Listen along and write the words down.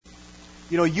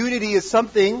Unity is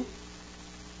something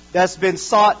that's been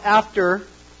sought after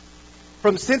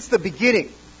from since the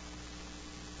beginning.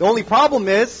 The only problem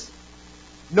is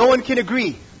no one can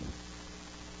agree.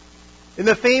 In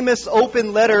the famous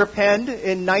open letter penned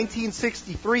in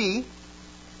 1963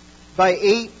 by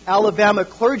 8 Alabama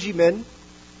clergymen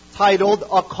titled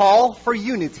A Call for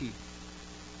Unity,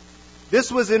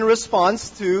 this was in response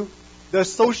to the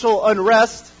social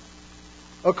unrest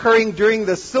occurring during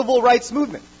the civil rights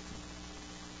movement.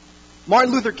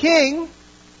 Martin Luther King,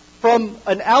 from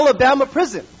an Alabama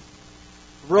prison,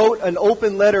 wrote an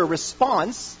open letter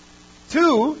response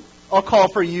to A Call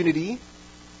for Unity,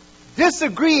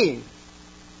 disagreeing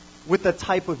with the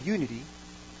type of unity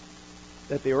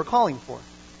that they were calling for.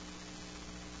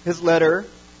 His letter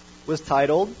was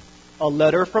titled A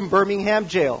Letter from Birmingham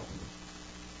Jail.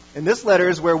 And this letter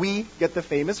is where we get the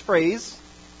famous phrase,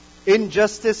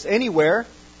 "Injustice anywhere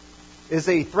is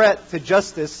a threat to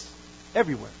justice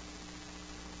everywhere."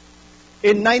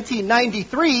 In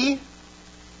 1993,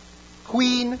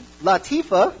 Queen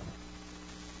Latifah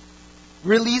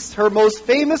released her most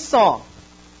famous song,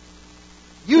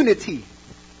 Unity.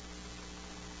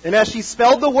 And as she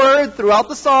spelled the word throughout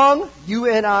the song,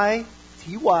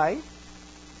 U-N-I-T-Y,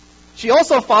 she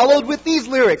also followed with these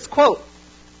lyrics, quote,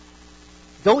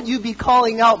 "Don't you be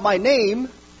calling out my name.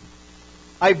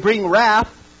 I bring wrath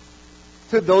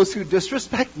to those who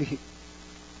disrespect me."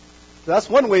 So that's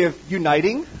one way of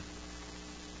uniting.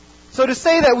 So to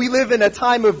say that we live in a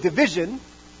time of division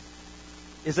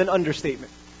is an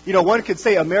understatement. One could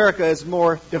say America is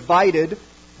more divided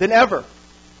than ever.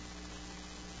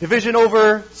 Division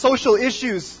over social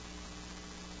issues,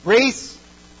 race,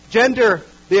 gender,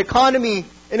 the economy,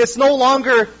 and it's no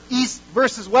longer East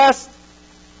versus West,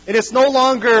 and it's no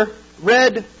longer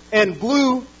red and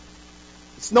blue.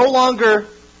 It's no longer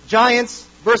Giants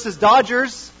versus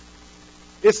Dodgers.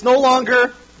 It's no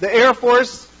longer the Air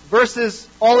Force versus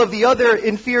all of the other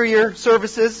inferior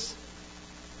services.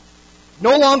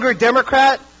 No longer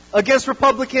Democrat against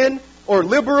Republican, or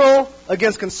liberal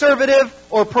against conservative,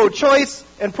 or pro-choice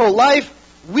and pro-life.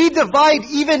 We divide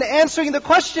even answering the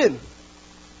question,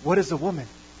 what is a woman?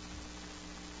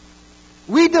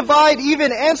 We divide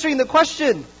even answering the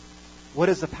question, what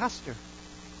is a pastor?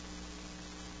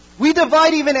 We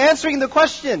divide even answering the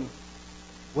question,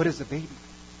 what is a baby?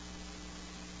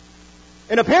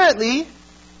 And apparently,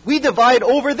 we divide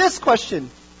over this question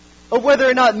of whether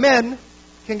or not men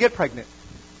can get pregnant.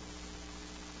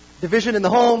 Division in the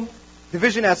home,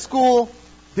 division at school,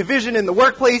 division in the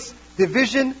workplace,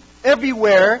 division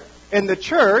everywhere, and the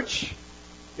church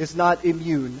is not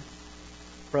immune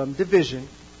from division,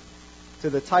 to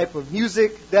the type of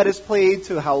music that is played,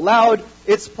 to how loud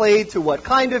it's played, to what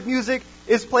kind of music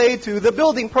is played, to the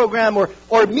building program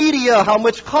or media, how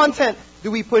much content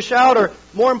do we push out, or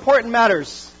more important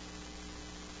matters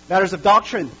of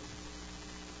doctrine,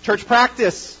 church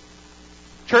practice,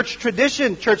 church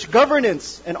tradition, church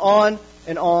governance, and on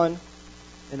and on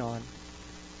and on.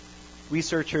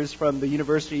 Researchers from the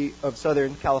University of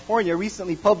Southern California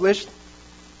recently published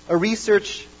a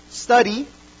research study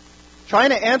trying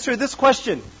to answer this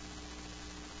question.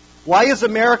 Why is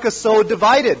America so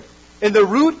divided? And the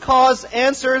root cause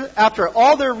answer after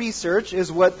all their research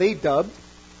is what they dubbed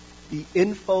the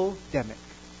infodemic.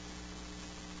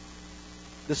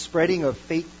 The spreading of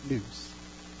fake news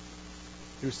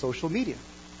through social media.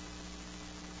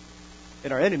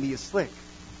 And our enemy is slick.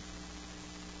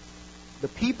 The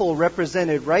people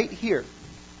represented right here,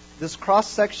 this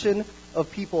cross-section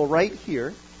of people right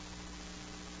here,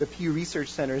 the Pew Research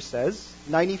Center says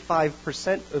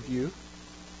 95% of you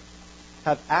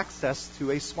have access to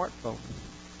a smartphone.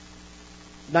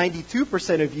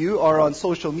 92% of you are on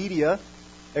social media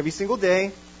every single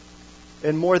day,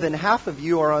 and more than half of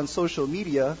you are on social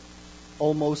media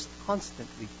almost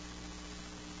constantly.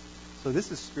 So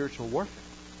this is spiritual warfare.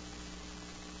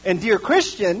 And dear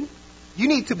Christian, you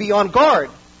need to be on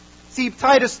guard. See,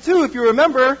 Titus 2, if you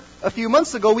remember, a few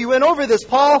months ago we went over this.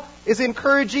 Paul is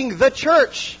encouraging the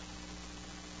church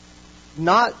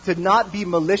not to be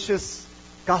malicious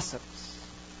gossips.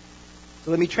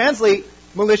 So let me translate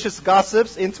malicious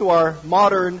gossips into our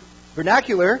modern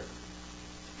vernacular: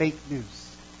 fake news.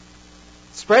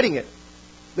 Spreading it.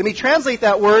 Let me translate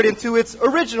that word into its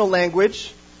original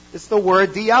language. It's the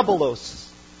word diabolos.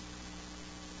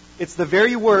 It's the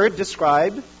very word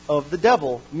described of the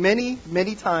devil many,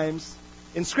 many times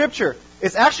in Scripture.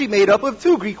 It's actually made up of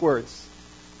two Greek words.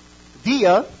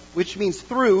 Dia, which means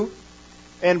through,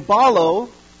 and balo,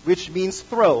 which means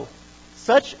throw.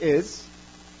 Such is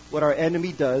what our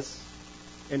enemy does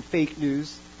in fake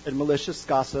news and malicious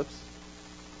gossips.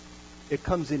 It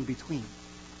comes in between,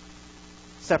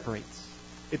 separates.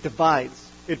 It divides.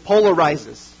 It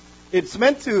polarizes. It's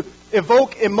meant to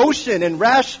evoke emotion and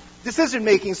rash decision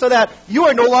making so that you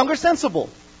are no longer sensible.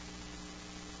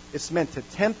 It's meant to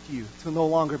tempt you to no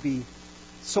longer be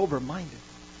sober-minded.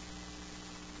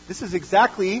 This is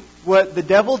exactly what the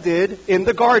devil did in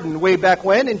the garden way back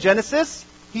when in Genesis.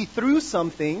 He threw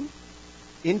something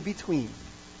in between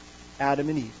Adam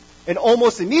and Eve. And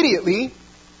almost immediately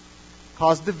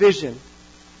caused division.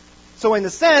 So in a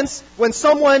sense, when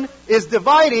someone is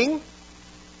dividing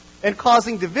and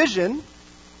causing division,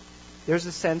 there's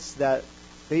a sense that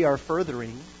they are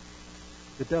furthering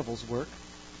the devil's work.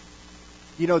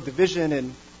 You know, division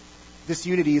and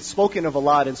disunity is spoken of a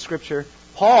lot in Scripture.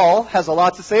 Paul has a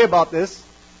lot to say about this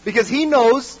because he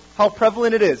knows how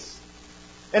prevalent it is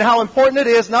and how important it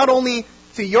is not only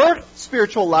to your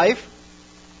spiritual life,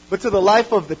 but to the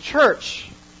life of the church.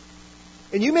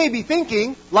 And you may be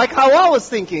thinking, like how I was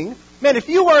thinking, man, if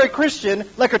you are a Christian,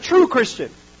 like a true Christian,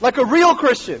 like a real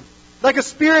Christian, like a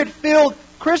Spirit-filled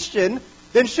Christian,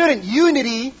 then shouldn't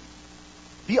unity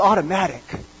be automatic?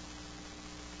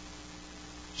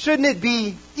 Shouldn't it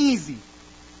be easy?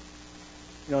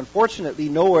 You know, unfortunately,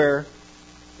 nowhere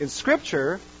in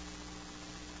Scripture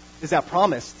is that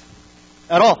promised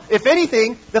at all. If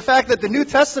anything, the fact that the New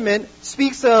Testament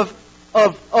speaks of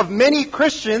many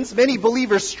Christians, many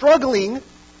believers struggling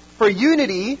for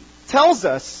unity, tells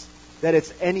us that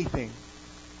it's anything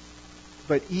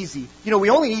but easy. You know, we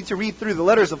only need to read through the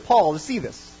letters of Paul to see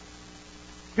this.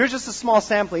 Here's just a small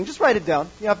sampling. Just write it down.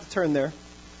 You have to turn there.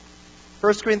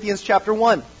 1 Corinthians chapter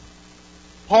 1.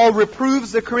 Paul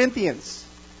reproves the Corinthians.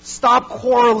 Stop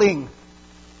quarreling.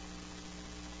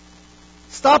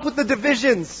 Stop with the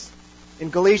divisions. In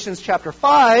Galatians chapter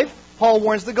 5, Paul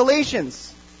warns the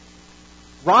Galatians.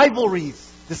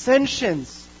 Rivalries,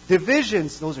 dissensions,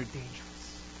 divisions, those are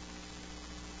dangerous.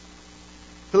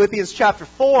 Philippians chapter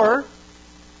 4,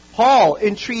 Paul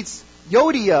entreats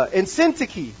Euodia and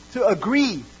Syntyche to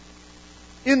agree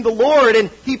in the Lord, and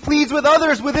he pleads with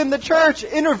others within the church,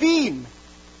 intervene.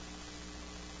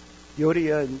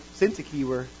 Euodia and Syntyche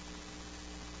were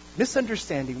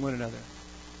misunderstanding one another.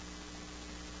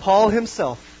 Paul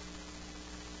himself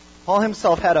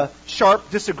had a sharp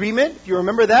disagreement, if you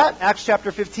remember that, Acts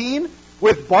chapter 15,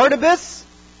 with Barnabas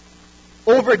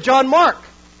over John Mark.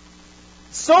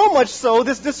 So much so,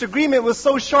 this disagreement was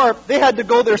so sharp, they had to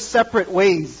go their separate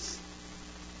ways.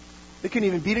 They couldn't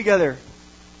even be together.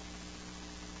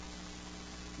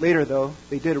 Later, though,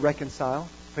 they did reconcile.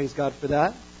 Praise God for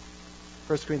that.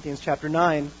 1 Corinthians chapter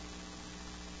 9.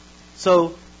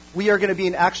 So, we are going to be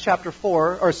in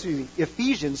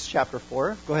Ephesians chapter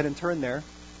 4. Go ahead and turn there.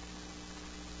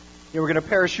 We're going to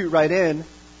parachute right in,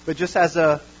 but just as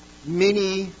a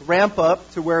mini ramp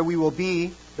up to where we will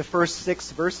be, the first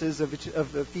 6 verses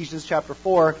of Ephesians chapter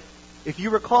 4. If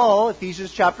you recall,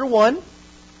 Ephesians chapter 1,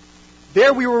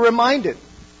 there we were reminded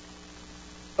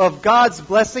of God's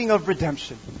blessing of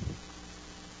redemption.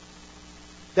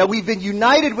 That we've been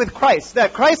united with Christ,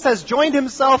 that Christ has joined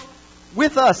himself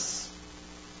with us.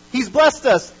 He's blessed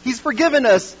us. He's forgiven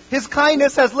us. His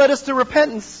kindness has led us to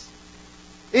repentance.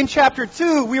 In chapter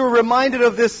 2, we were reminded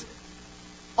of this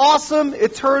awesome,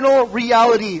 eternal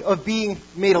reality of being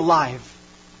made alive.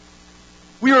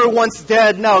 We were once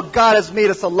dead, now God has made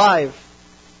us alive.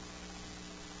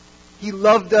 He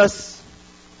loved us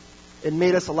and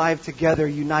made us alive together,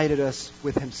 united us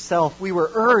with himself. We were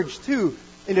urged, too,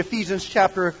 in Ephesians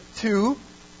chapter 2,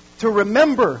 to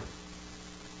remember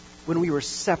when we were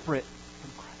separate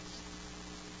from Christ.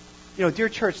 You know, dear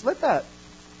church, let that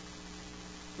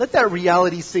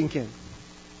reality sink in.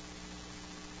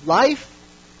 Life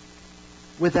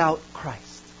without Christ.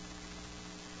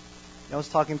 I was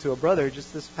talking to a brother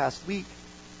just this past week,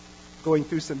 going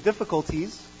through some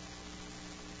difficulties,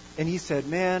 and he said,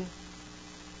 man,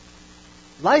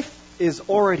 life is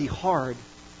already hard,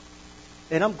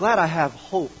 and I'm glad I have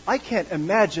hope. I can't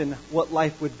imagine what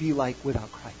life would be like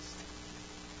without Christ.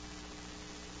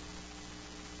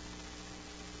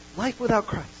 Life without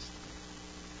Christ.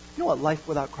 You know what life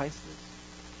without Christ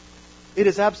is? It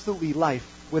is absolutely life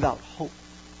without hope.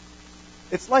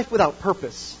 It's life without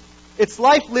purpose. It's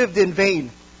life lived in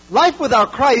vain. Life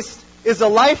without Christ is a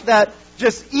life that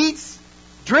just eats,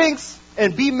 drinks,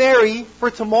 and be merry, for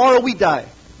tomorrow we die.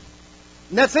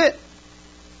 And that's it.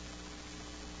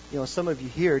 You know, some of you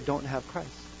here don't have Christ.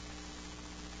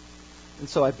 And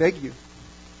so I beg you,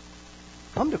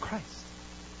 come to Christ.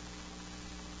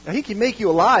 Now, He can make you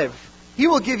alive. He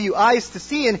will give you eyes to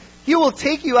see, and He will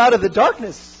take you out of the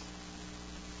darkness.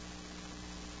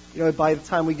 You know, by the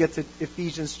time we get to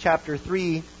Ephesians chapter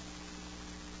 3,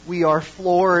 we are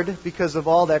floored because of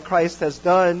all that Christ has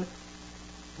done.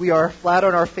 We are flat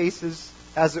on our faces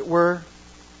as it were,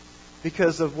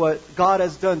 because of what God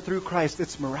has done through Christ.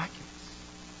 It's miraculous.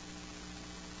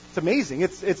 It's amazing.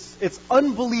 It's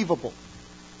unbelievable.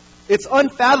 It's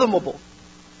unfathomable.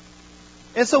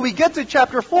 And so we get to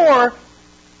chapter 4,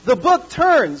 the book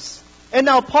turns. And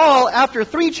now Paul, after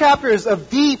 3 chapters of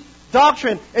deep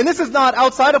doctrine, and this is not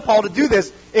outside of Paul to do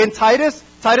this. In Titus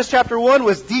chapter 1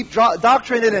 was deep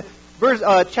doctrine, and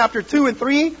chapter 2 and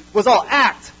 3 was all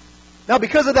act. Now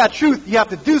because of that truth, you have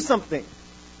to do something.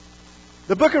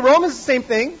 The book of Romans is the same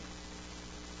thing.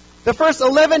 The first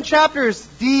 11 chapters,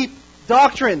 deep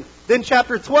doctrine. Then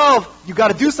chapter 12, you got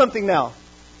to do something now.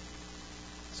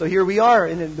 So here we are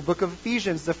in the book of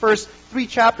Ephesians, the first 3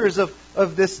 chapters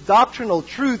of this doctrinal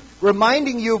truth,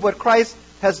 reminding you of what Christ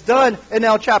has done. And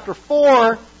now chapter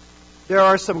 4, there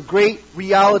are some great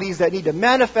realities that need to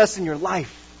manifest in your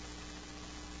life.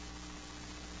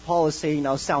 Paul is saying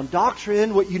now, sound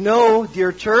doctrine, what you know,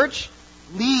 dear church,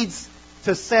 leads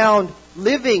to sound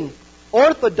living.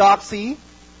 Orthodoxy,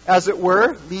 as it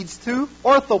were, leads to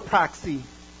orthopraxy.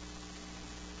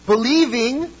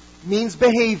 Believing means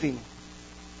behaving.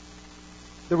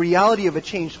 The reality of a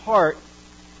changed heart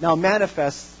now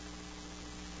manifests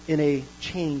in a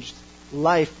changed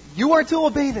life. You are to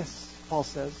obey this, Paul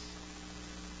says.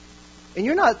 And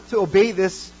you're not to obey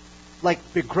this like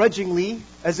begrudgingly,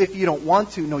 as if you don't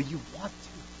want to. No, you want to.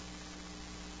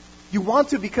 You want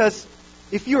to because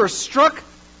if you are struck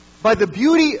by the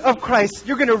beauty of Christ,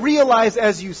 you're going to realize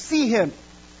as you see Him,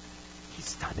 He's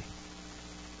stunning.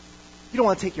 You don't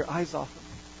want to take your eyes off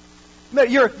Him.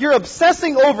 You're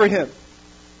obsessing over Him.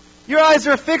 Your eyes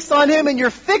are fixed on Him and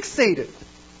you're fixated.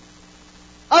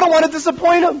 I don't want to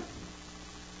disappoint Him.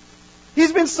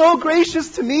 He's been so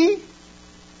gracious to me.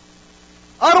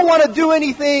 I don't want to do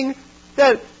anything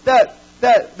that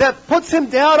puts Him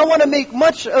down. I don't want to make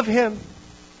much of Him.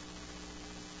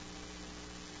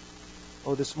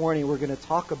 Oh, this morning we're going to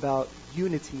talk about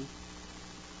unity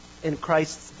and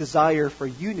Christ's desire for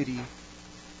unity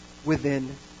within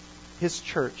His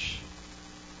church.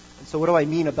 And so what do I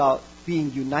mean about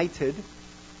being united?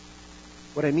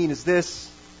 What I mean is this.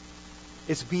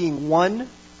 It's being one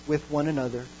with one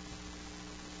another.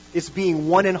 It's being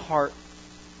one in heart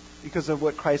because of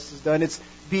what Christ has done. It's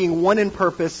being one in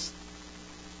purpose.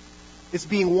 It's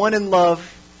being one in love.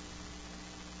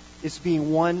 It's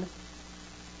being one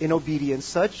in obedience.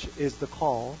 Such is the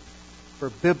call for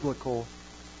biblical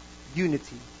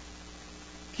unity.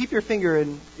 Keep your finger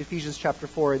in Ephesians chapter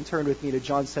 4 and turn with me to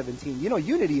John 17. You know,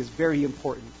 unity is very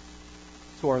important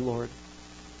to our Lord.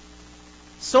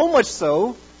 So much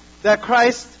so that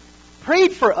Christ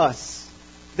prayed for us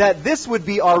that this would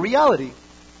be our reality.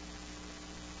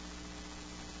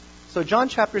 So John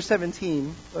chapter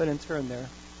 17, go ahead and turn there.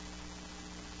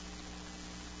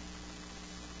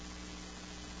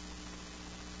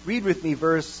 Read with me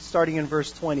starting in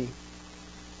verse 20. It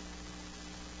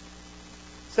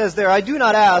says there, I do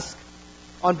not ask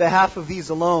on behalf of these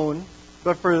alone,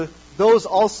 but for those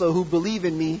also who believe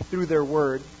in me through their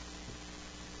word,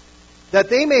 that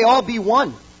they may all be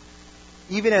one,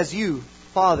 even as you,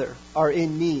 Father, are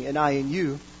in me and I in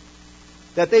you,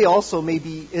 that they also may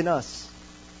be in us,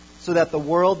 so that the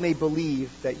world may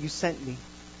believe that you sent me.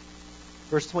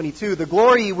 Verse 22, the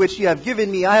glory which you have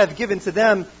given me, I have given to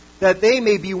them, that they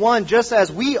may be one, just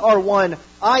as we are one,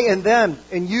 I and them,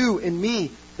 and you and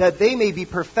me, that they may be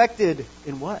perfected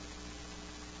in what?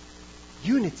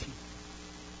 Unity.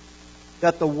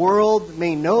 That the world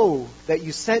may know that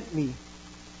you sent me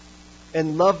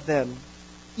and love them,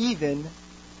 even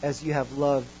as you have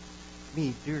loved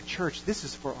me. Dear church, this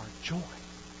is for our joy.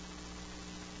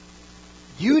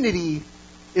 Unity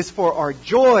is for our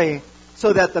joy,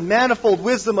 so that the manifold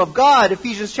wisdom of God,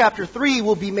 Ephesians chapter 3,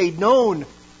 will be made known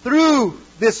through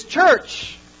this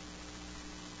church.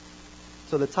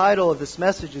 So the title of this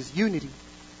message is Unity.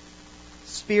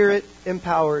 Spirit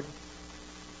empowered,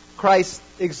 Christ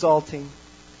exalting,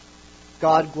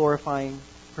 God glorifying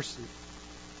pursuit.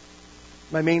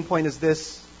 My main point is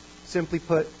this, simply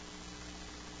put,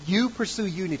 you pursue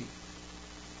unity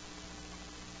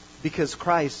because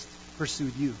Christ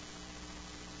pursued you.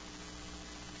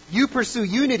 You pursue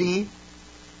unity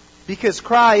because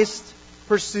Christ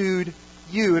pursued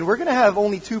you. And we're going to have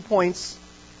only 2 points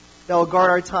that will guard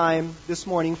our time this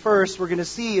morning. First, we're going to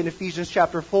see in Ephesians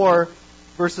chapter 4,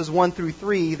 verses 1 through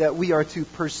 3, that we are to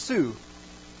pursue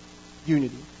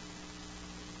unity.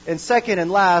 And second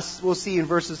and last, we'll see in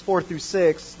verses 4 through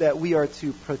 6 that we are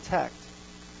to protect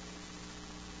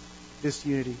this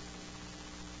unity.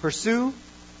 Pursue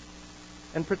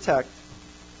and protect.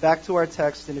 Back to our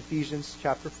text in Ephesians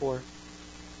chapter 4.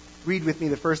 Read with me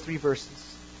the first 3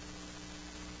 verses.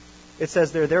 It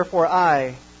says there, therefore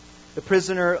I, the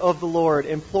prisoner of the Lord,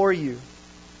 implore you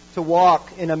to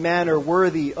walk in a manner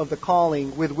worthy of the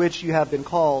calling with which you have been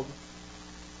called,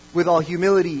 with all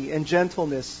humility and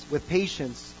gentleness, with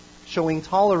patience, showing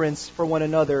tolerance for one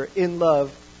another in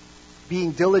love,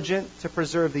 being diligent to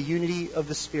preserve the unity of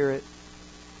the Spirit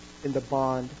in the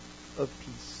bond of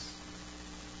peace.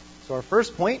 So our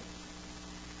first point,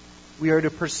 we are to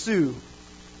pursue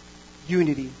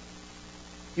unity.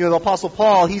 You know, the Apostle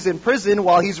Paul, he's in prison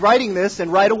while he's writing this,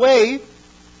 and right away,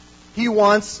 he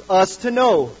wants us to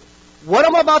know. What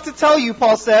I'm about to tell you,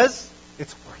 Paul says,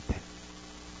 it's worth it.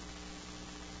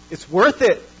 It's worth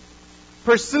it.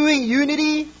 Pursuing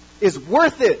unity is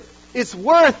worth it. It's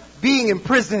worth being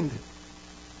imprisoned.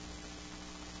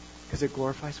 Because it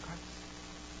glorifies Christ.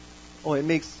 Oh, it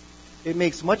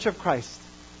makes much of Christ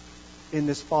in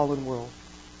this fallen world.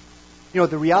 You know,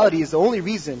 the reality is the only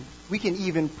reason we can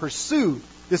even pursue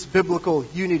this biblical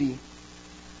unity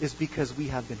is because we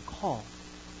have been called.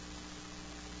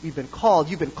 We've been called.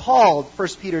 You've been called, 1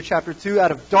 Peter chapter 2,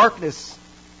 out of darkness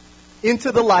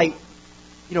into the light.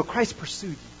 You know, Christ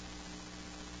pursued you.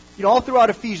 You know, all throughout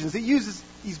Ephesians, it uses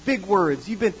these big words.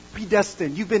 You've been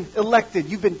predestined. You've been elected.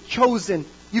 You've been chosen.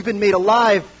 You've been made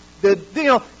alive.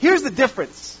 Here's the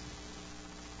difference.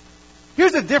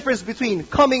 Here's the difference between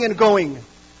coming and going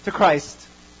to Christ.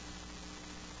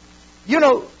 You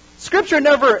know, Scripture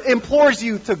never implores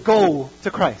you to go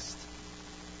to Christ.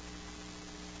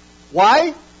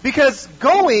 Why? Because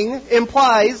going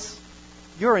implies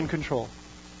you're in control.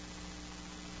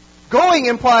 Going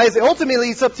implies, ultimately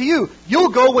it's up to you. You'll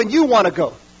go when you want to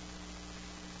go.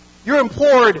 You're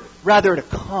implored rather to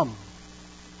come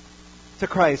to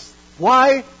Christ.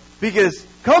 Why? Because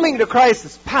coming to Christ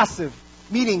is passive,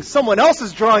 meaning someone else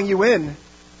is drawing you in.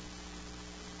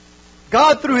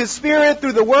 God, through His Spirit,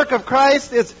 through the work of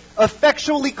Christ, is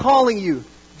effectually calling you,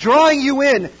 drawing you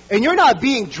in, and you're not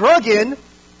being drug in.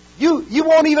 You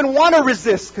won't even want to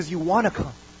resist because you want to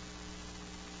come.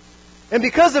 And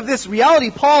because of this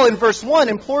reality, Paul in verse 1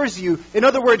 implores you. In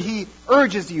other words, he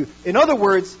urges you. In other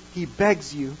words, he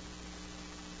begs you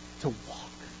to walk.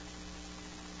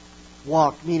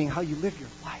 Walk, meaning how you live your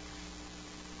life.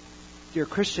 Dear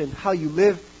Christian, how you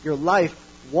live your life.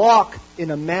 Walk in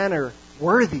a manner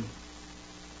worthy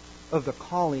of the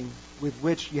calling with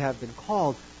which you have been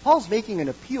called. Paul's making an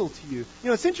appeal to you. You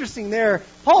know, it's interesting there.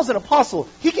 Paul's an apostle.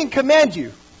 He can command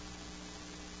you.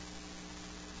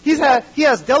 He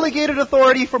has delegated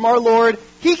authority from our Lord.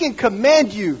 He can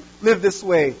command you, live this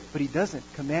way. But he doesn't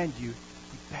command you.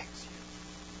 He begs you.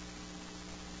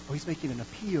 Oh, he's making an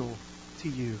appeal to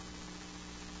you.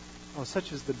 Oh,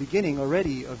 such is the beginning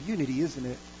already of unity, isn't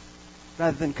it?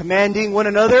 Rather than commanding one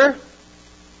another,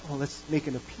 oh, let's make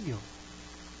an appeal.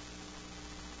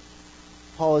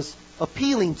 Paul is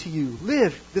appealing to you.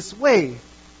 Live this way,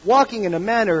 walking in a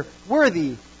manner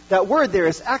worthy. That word there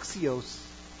is axios.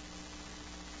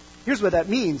 Here's what that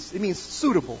means. It means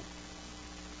suitable.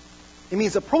 It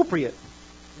means appropriate.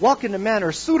 Walk in a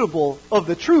manner suitable of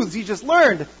the truths you just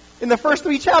learned in the first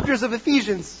 3 chapters of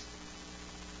Ephesians.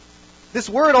 This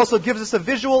word also gives us a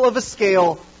visual of a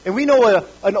scale. And we know what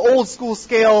an old school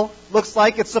scale looks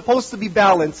like. It's supposed to be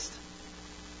balanced.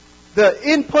 The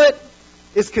input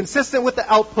is consistent with the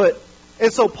output.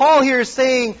 And so Paul here is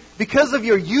saying, because of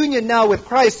your union now with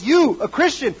Christ, you, a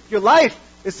Christian, your life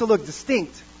is to look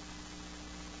distinct.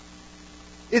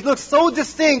 It looks so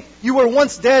distinct. You were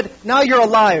once dead, now you're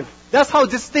alive. That's how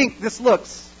distinct this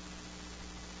looks.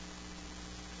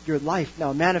 Your life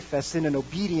now manifests in an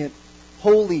obedient,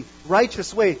 holy,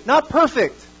 righteous way. Not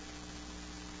perfect,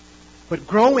 but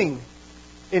growing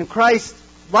in Christ's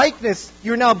likeness.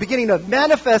 You're now beginning to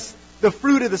manifest the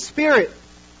fruit of the Spirit.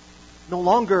 No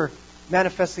longer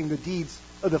manifesting the deeds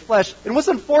of the flesh. And what's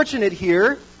unfortunate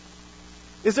here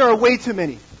is there are way too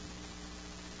many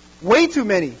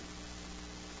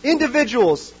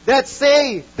individuals that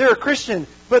say they're a Christian,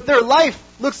 but their life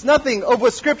looks nothing of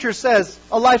what Scripture says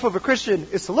a life of a Christian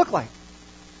is to look like.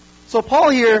 So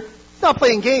Paul here is not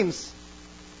playing games.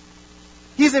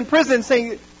 He's in prison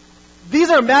saying, these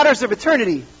are matters of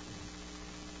eternity.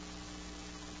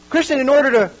 Christian, in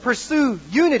order to pursue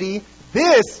unity,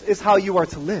 this is how you are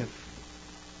to live.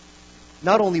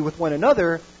 Not only with one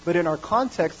another, but in our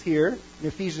context here, in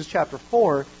Ephesians chapter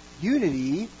 4,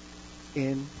 unity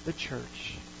in the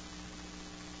church.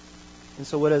 And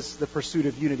so what does the pursuit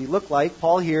of unity look like?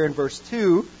 Paul here in verse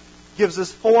 2 gives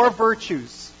us 4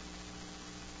 virtues.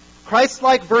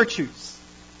 Christ-like virtues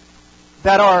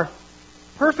that are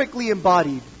perfectly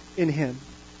embodied in Him.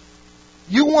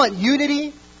 You want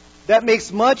unity that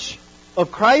makes much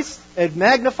of Christ and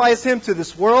magnifies Him to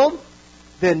this world,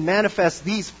 then manifest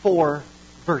these 4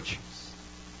 virtues.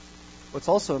 What's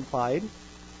also implied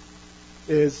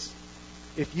is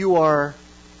if you are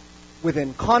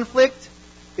within conflict,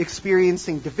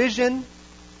 experiencing division,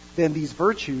 then these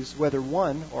virtues, whether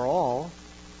one or all,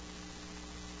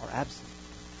 are absent.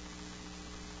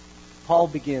 Paul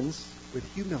begins with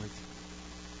humility.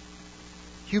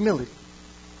 Humility.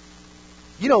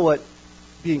 You know what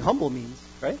being humble means,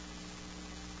 right?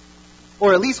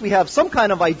 Or at least we have some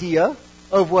kind of idea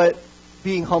of what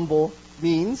being humble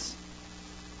means.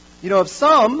 You know, if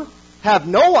some have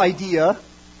no idea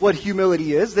what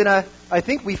humility is, then I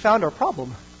think we found our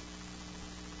problem.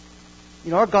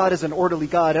 You know, our God is an orderly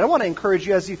God. And I want to encourage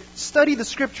you, as you study the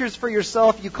Scriptures for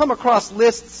yourself, you come across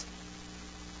lists.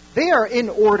 They are in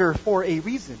order for a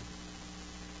reason.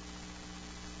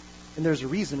 And there's a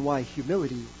reason why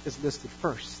humility is listed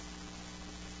first.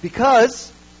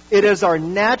 Because it is our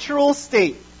natural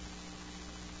state.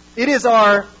 It is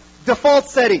our default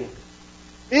setting.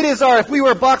 It is our, if we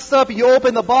were boxed up and you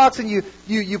open the box and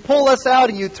you pull us out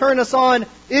and you turn us on,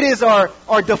 it is our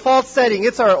default setting.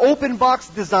 It's our open box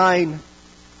design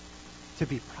to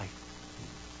be prideful,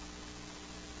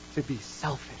 to be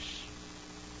selfish.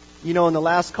 You know, in the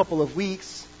last couple of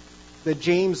weeks, the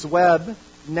James Webb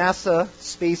NASA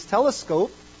Space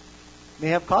Telescope, may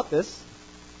have caught this,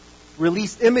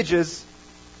 released images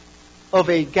of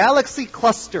a galaxy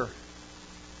cluster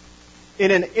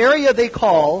in an area they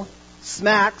call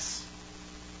SMACS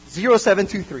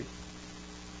 0723.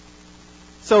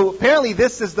 So apparently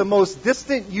this is the most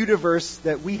distant universe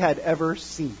that we had ever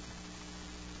seen.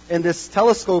 And this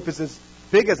telescope is as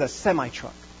big as a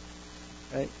semi-truck.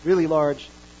 Right? Really large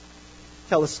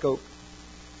telescope.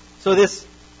 So this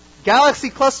galaxy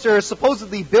cluster is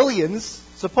supposedly billions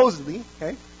of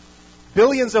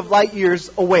light years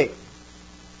away.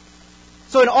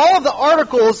 So in all of the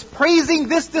articles praising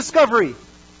this discovery,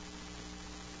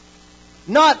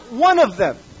 not one of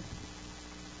them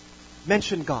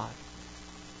mentioned God.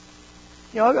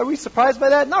 You know, are we surprised by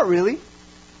that? Not really.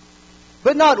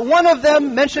 But not one of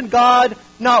them mentioned God.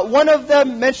 Not one of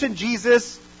them mentioned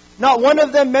Jesus. Not one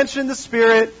of them mentioned the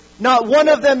Spirit. Not one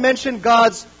of them mentioned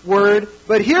God's Word.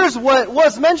 But here's what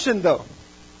was mentioned, though.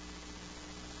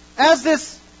 As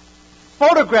this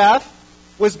photograph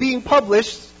was being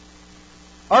published,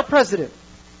 our president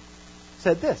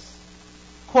said this,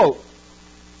 quote,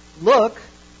 "Look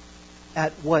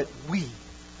at what we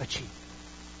achieved."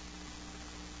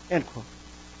 End quote.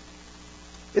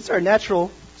 It's our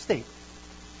natural state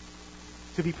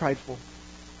to be prideful.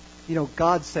 You know,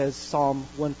 God says, Psalm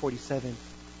 147,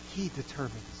 He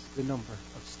determines the number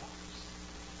of stars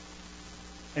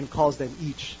and calls them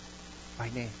each by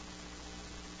name.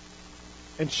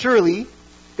 And surely,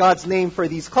 God's name for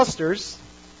these clusters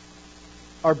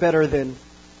are better than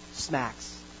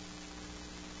SMACS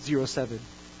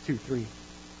 0723.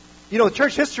 You know,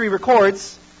 church history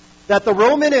records that the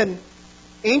Roman and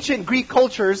ancient Greek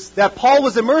cultures that Paul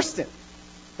was immersed in,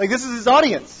 like this is his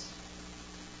audience.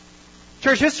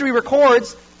 Church history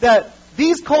records that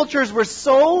these cultures were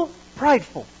so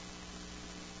prideful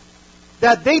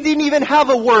that they didn't even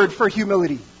have a word for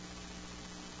humility.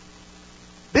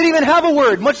 They didn't even have a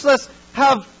word, much less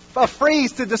have a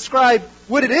phrase to describe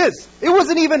what it is. It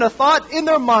wasn't even a thought in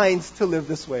their minds to live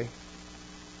this way.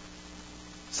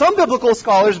 Some biblical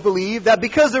scholars believe that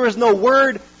because there is no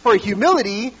word for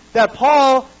humility, that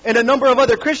Paul and a number of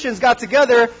other Christians got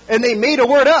together and they made a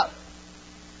word up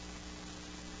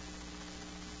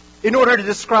in order to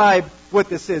describe what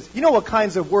this is. You know what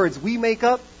kinds of words we make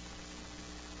up?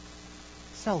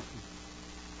 Selfie.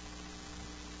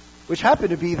 Which happened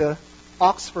to be the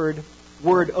Oxford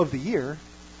Word of the Year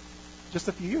just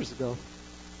a few years ago.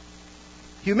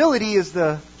 Humility is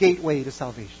the gateway to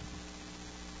salvation.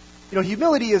 You know,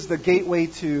 humility is the gateway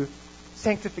to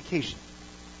sanctification.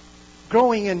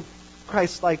 Growing in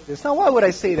Christ-likeness. Now, why would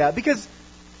I say that? Because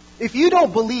if you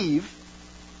don't believe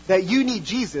that you need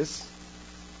Jesus,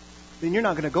 then you're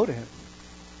not going to go to Him.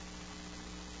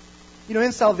 You know,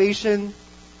 in salvation,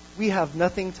 we have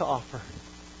nothing to offer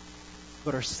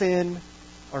but our sin,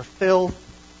 our filth,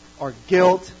 our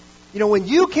guilt. You know, when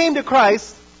you came to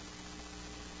Christ,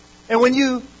 and when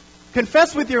you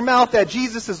confess with your mouth that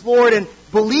Jesus is Lord and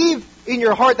believe in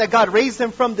your heart that God raised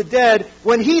Him from the dead,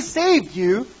 when He saved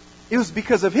you, it was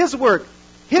because of His work,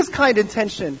 His kind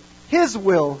intention, His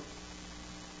will.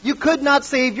 You could not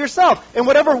save yourself. And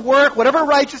whatever work, whatever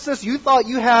righteousness you thought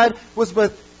you had was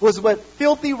but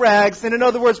filthy rags. And in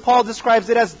other words, Paul describes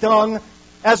it as dung,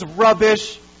 as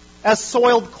rubbish, as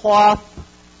soiled cloth.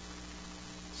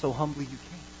 So humbly you came.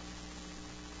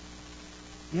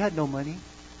 You had no money.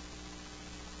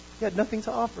 You had nothing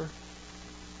to offer.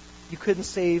 You couldn't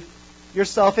save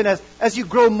yourself. And as you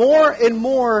grow more and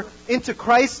more into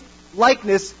Christ's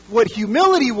likeness, what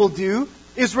humility will do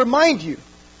is remind you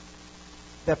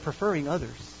that preferring others,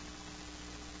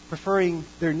 preferring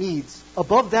their needs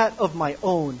above that of my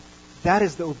own, that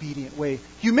is the obedient way.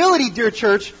 Humility, dear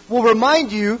church, will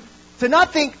remind you to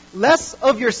not think less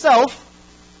of yourself,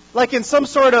 like in some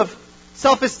sort of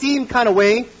self-esteem kind of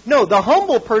way. No, the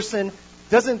humble person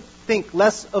doesn't think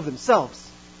less of themselves.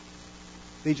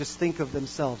 They just think of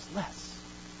themselves less.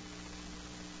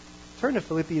 Turn to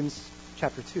Philippians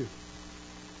chapter 2.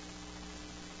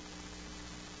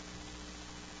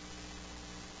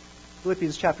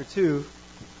 Philippians chapter 2.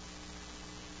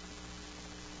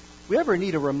 We ever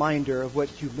need a reminder of what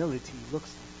humility looks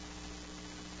like?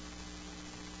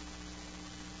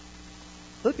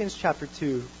 Philippians chapter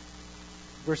 2,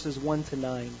 verses 1 to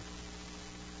 9.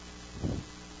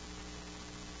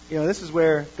 You know, this is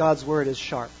where God's word is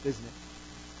sharp, isn't it?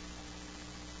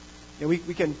 You know,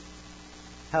 we can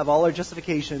have all our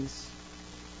justifications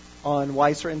on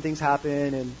why certain things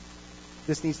happen, and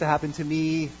this needs to happen to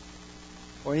me,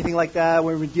 or anything like that.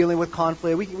 When we're dealing with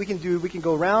conflict, we can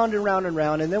go round and round and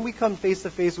round, and then we come face to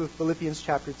face with Philippians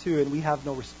chapter 2, and we have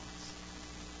no response.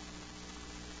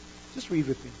 Just read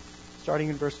with me, starting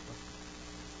in verse 1.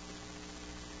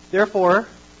 Therefore,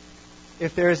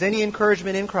 if there is any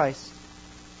encouragement in Christ,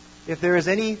 if there is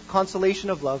any consolation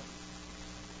of love,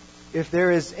 if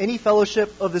there is any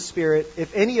fellowship of the Spirit,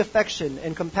 if any affection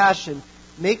and compassion,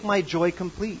 make my joy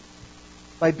complete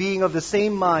by being of the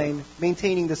same mind,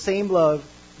 maintaining the same love,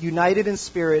 united in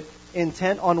spirit,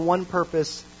 intent on one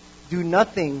purpose. Do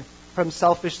nothing from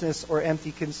selfishness or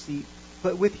empty conceit,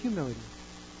 but with humility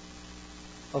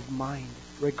of mind.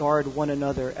 Regard one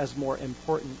another as more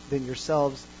important than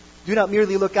yourselves. Do not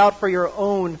merely look out for your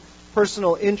own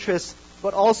personal interests,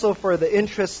 but also for the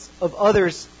interests of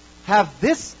others. Have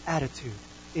this attitude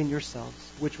in yourselves,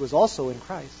 which was also in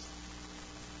Christ,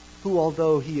 who,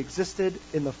 although he existed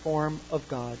in the form of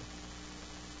God,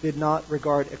 did not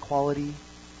regard equality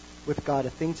with God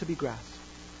a thing to be grasped,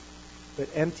 but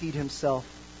emptied himself,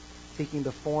 taking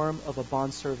the form of a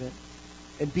bondservant,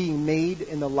 and being made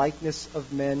in the likeness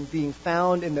of men, being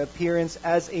found in the appearance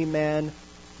as a man,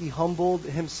 he humbled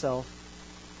himself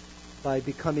by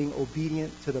becoming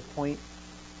obedient to the point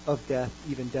of death,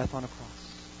 even death on a cross.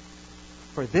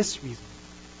 For this reason,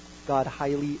 God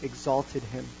highly exalted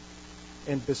him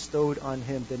and bestowed on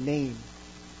him the name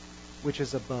which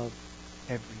is above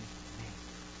every name.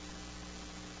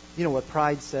 You know what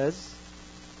pride says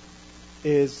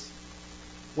is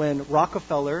when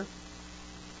Rockefeller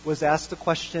was asked a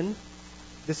question,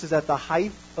 this is at the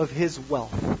height of his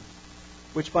wealth,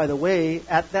 which, by the way,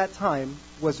 at that time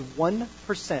was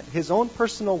 1%, his own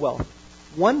personal wealth,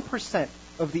 1%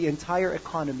 of the entire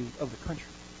economy of the country.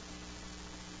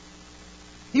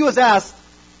 He was asked,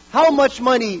 how much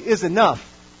money is enough?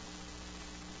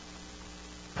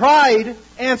 Pride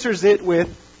answers it with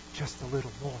just a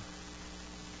little more.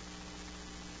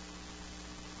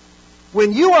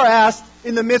 When you are asked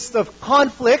in the midst of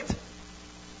conflict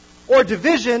or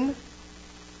division,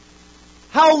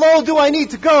 how low do I need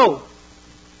to go?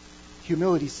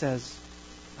 Humility says,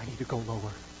 I need to go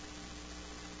lower.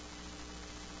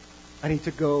 I need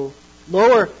to go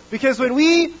lower. Because when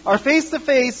we are face to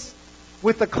face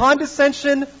with the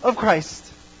condescension of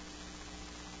Christ,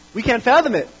 we can't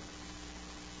fathom it.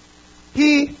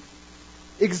 He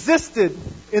existed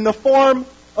in the form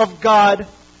of God,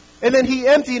 and then he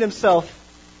emptied himself,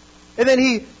 and then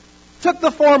he took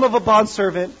the form of a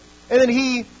bondservant, and then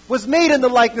he was made in the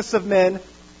likeness of men,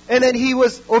 and then he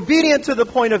was obedient to the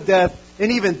point of death,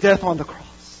 and even death on the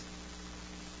cross.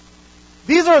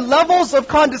 These are levels of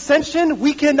condescension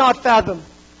we cannot fathom.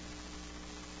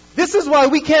 This is why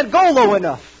we can't go low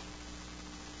enough.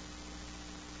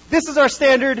 This is our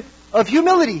standard of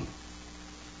humility.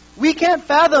 We can't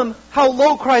fathom how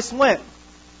low Christ went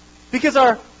because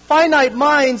our finite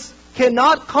minds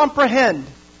cannot comprehend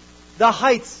the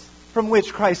heights from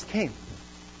which Christ came.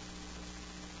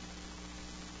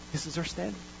 This is our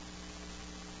standard.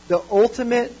 The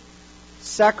ultimate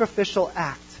sacrificial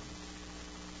act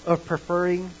of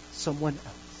preferring someone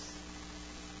else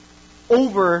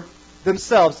over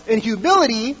themselves. And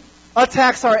humility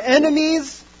attacks our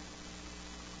enemies.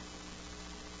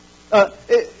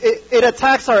 It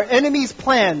attacks our enemies'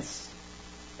 plans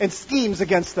and schemes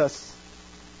against us.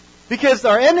 Because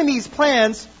our enemies'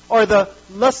 plans are the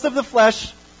lust of the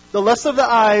flesh, the lust of the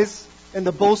eyes, and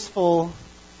the boastful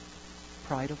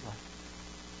pride of life.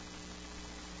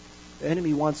 The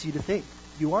enemy wants you to think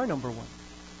you are number one.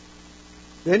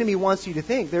 The enemy wants you to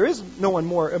think there is no one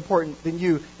more important than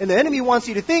you. And the enemy wants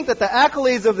you to think that the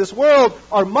accolades of this world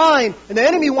are mine. And the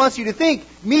enemy wants you to think,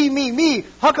 me, me, me.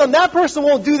 How come that person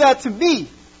won't do that to me?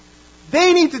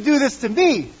 They need to do this to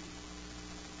me.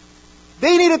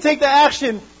 They need to take the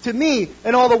action to me.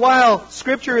 And all the while,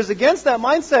 Scripture is against that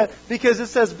mindset because it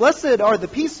says, blessed are the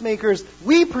peacemakers.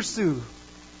 We pursue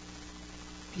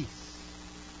peace.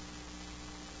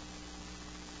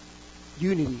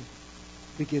 Unity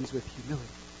begins with humility.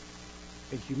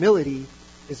 And humility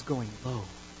is going low.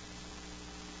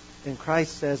 And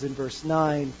Christ says in verse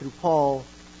 9 through Paul,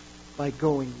 by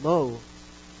going low,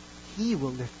 He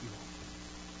will lift you up.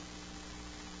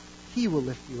 He will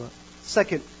lift you up.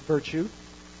 Second virtue.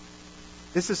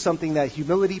 This is something that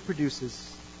humility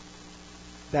produces.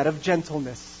 That of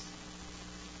gentleness.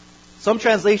 Some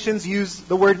translations use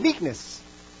the word meekness.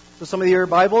 So some of your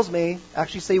Bibles may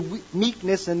actually say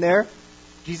meekness in there.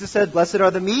 Jesus said, blessed are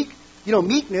the meek. You know,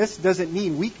 meekness doesn't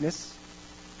mean weakness.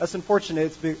 That's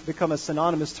unfortunate. It's become a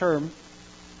synonymous term.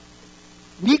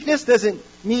 Meekness doesn't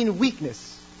mean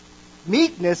weakness.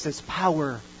 Meekness is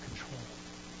power control.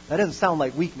 That doesn't sound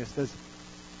like weakness, does it?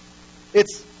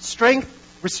 It's strength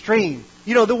restrained.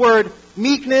 You know, the word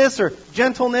meekness or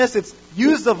gentleness, it's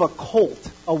used of a colt,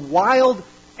 a wild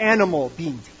animal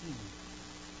being tamed.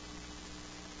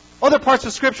 Other parts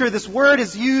of Scripture, this word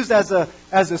is used as a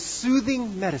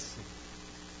soothing medicine.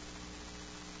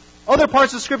 Other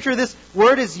parts of Scripture, this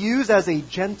word is used as a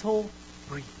gentle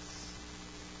breeze.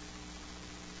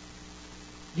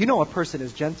 You know a person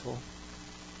is gentle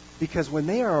because when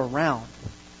they are around,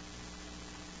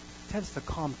 it tends to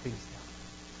calm things down.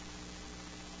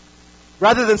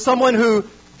 Rather than someone who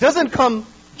doesn't come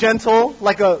gentle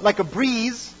like a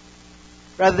breeze,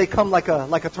 rather they come like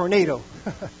a tornado.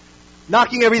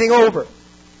 Knocking everything over.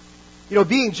 You know,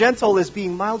 being gentle is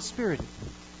being mild-spirited,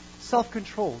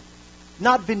 self-controlled,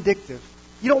 not vindictive.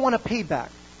 You don't want to pay back.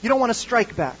 You don't want to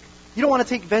strike back. You don't want to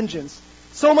take vengeance.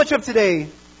 So much of today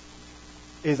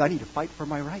is I need to fight for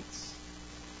my rights.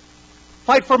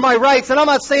 Fight for my rights. And I'm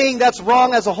not saying that's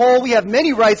wrong as a whole. We have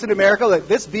many rights in America, like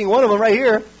this being one of them right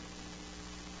here.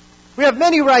 We have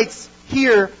many rights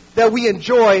here that we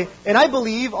enjoy, and I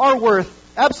believe are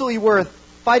absolutely worth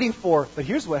fighting for. But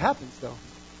here's what happens, though.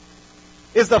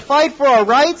 Is the fight for our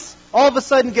rights all of a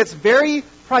sudden gets very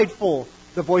prideful.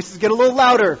 The voices get a little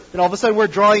louder. And all of a sudden we're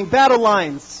drawing battle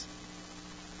lines.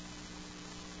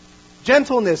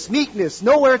 Gentleness, meekness,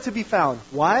 nowhere to be found.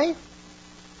 Why?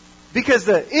 Because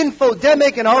the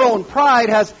infodemic and our own pride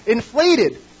has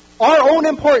inflated our own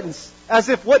importance as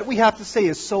if what we have to say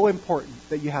is so important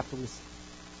that you have to listen.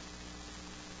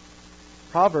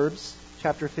 Proverbs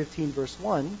chapter 15, verse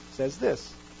 1 says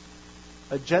this: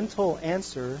 a gentle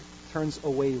answer turns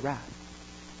away wrath,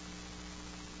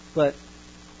 but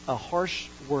a harsh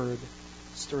word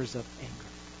stirs up anger.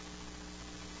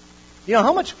 You know,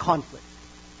 how much conflict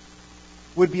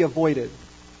would be avoided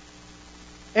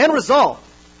and resolved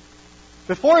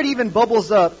before it even bubbles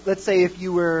up, let's say, if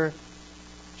you were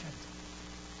gentle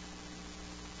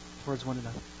towards one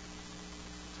another,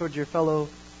 towards your fellow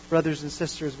brothers and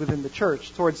sisters within the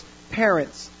church, towards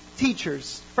parents,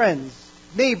 teachers, friends,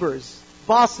 neighbors,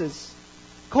 bosses,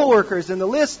 co-workers, and the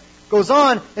list goes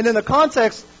on. And in the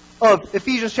context of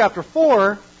Ephesians chapter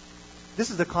 4, this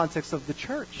is the context of the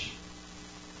church.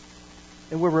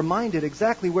 And we're reminded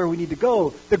exactly where we need to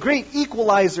go. The great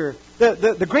equalizer,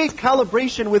 the great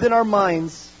calibration within our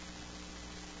minds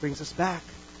brings us back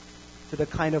to the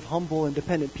kind of humble and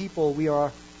dependent people we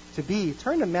are to be.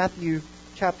 Turn to Matthew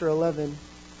chapter 11.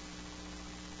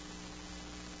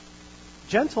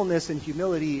 Gentleness and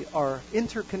humility are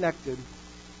interconnected.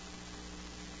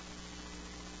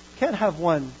 Can't have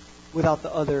one without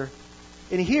the other.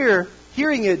 And here,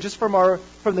 hearing it just from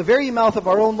the very mouth of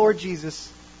our own Lord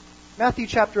Jesus, Matthew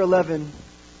chapter 11,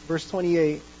 verse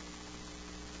 28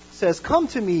 says, "Come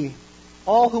to me,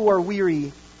 all who are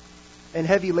weary and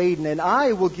heavy laden, and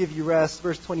I will give you rest."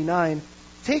 Verse 29,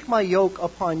 "Take my yoke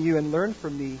upon you and learn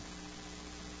from me,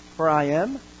 for I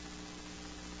am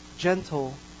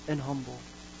gentle and humble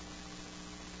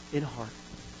in heart,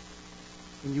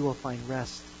 and you will find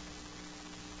rest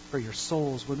for your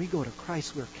souls." When we go to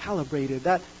Christ, we're calibrated.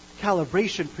 That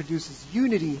calibration produces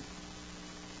unity.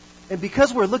 And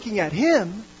because we're looking at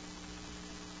Him,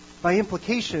 by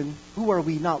implication, who are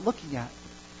we not looking at?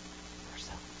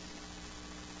 Ourselves.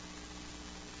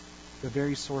 The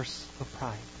very source of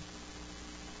pride.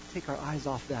 Take our eyes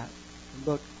off that and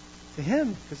look to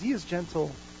Him, because He is gentle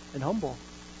and humble.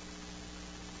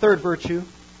 Third virtue,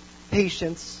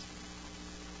 patience.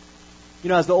 You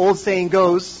know, as the old saying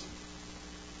goes,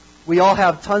 we all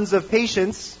have tons of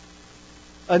patience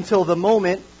until the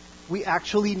moment we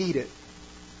actually need it.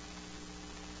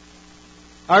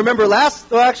 I remember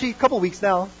a couple weeks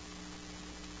now.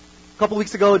 A couple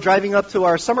weeks ago, driving up to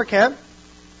our summer camp.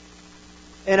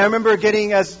 And I remember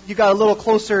as you got a little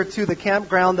closer to the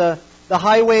campground, the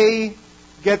highway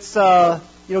gets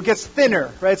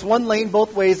thinner, right? It's one lane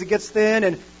both ways. It gets thin,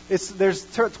 and there's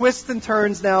twists and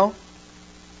turns now.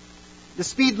 The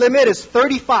speed limit is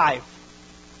 35.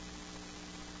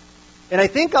 And I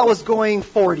think I was going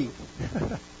 40.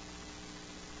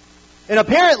 And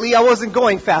apparently I wasn't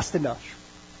going fast enough.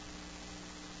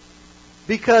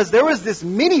 Because there was this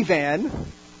minivan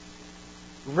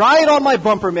right on my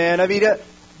bumper, man. I mean,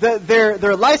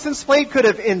 their license plate could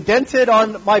have indented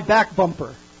on my back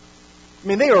bumper. I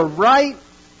mean, they were right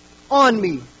on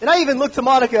me. And I even looked to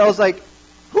Monica. I was like,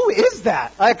 who is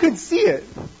that? I couldn't see it.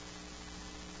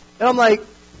 And I'm like,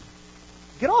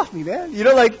 get off me, man.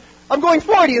 I'm going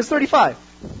 40, it's 35.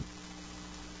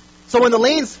 So when the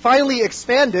lanes finally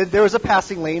expanded, there was a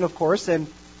passing lane, of course, and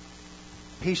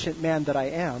patient man that I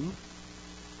am,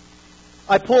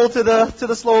 I pulled to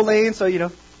the slow lane, so,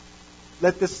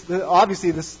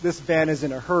 obviously this van is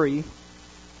in a hurry.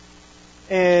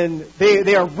 And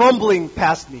they are rumbling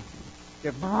past me.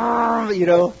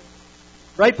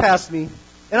 Right past me.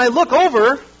 And I look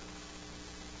over,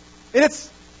 and it's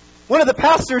one of the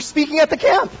pastors speaking at the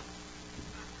camp.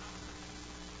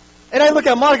 And I look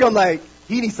at Monica, I'm like,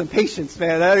 he needs some patience,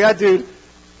 man. That dude,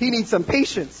 he needs some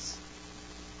patience.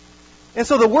 And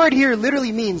so the word here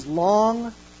literally means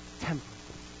long temper.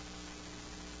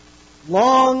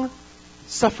 Long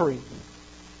suffering.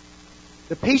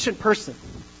 The patient person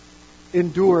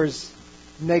endures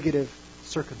negative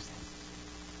circumstances.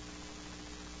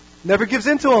 Never gives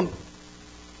in to them.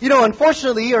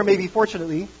 Unfortunately, or maybe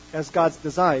fortunately, as God's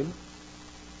design,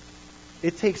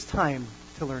 it takes time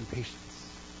to learn patience.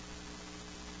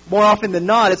 More often than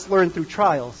not, it's learned through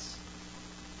trials.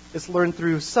 It's learned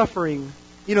through suffering.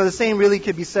 The same really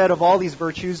could be said of all these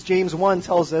virtues. James 1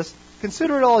 tells us,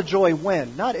 consider it all joy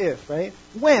when, not if, right?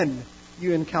 When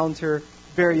you encounter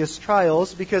various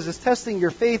trials, because it's testing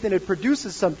your faith and it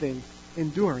produces something,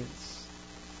 endurance.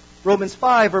 Romans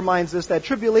 5 reminds us that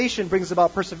tribulation brings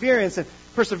about perseverance, and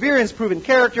perseverance, proven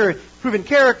character,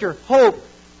 hope.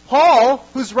 Paul,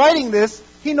 who's writing this,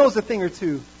 he knows a thing or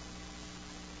two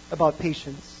about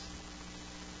patience.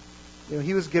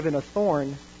 He was given a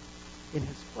thorn in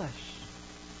his flesh.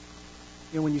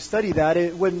 When you study that,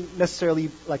 it wasn't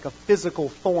necessarily like a physical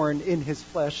thorn in his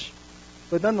flesh.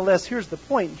 But nonetheless, here's the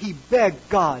point. He begged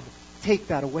God, take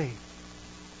that away.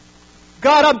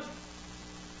 God,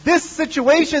 this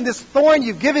situation, this thorn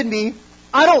you've given me,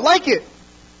 I don't like it.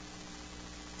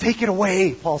 Take it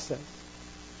away, Paul says.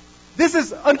 This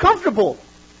is uncomfortable.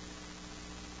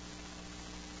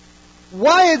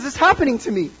 Why is this happening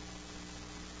to me?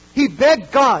 He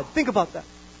begged God, think about that.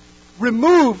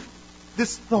 Remove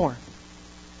this thorn.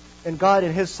 And God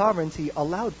in His sovereignty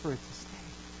allowed for it to stay.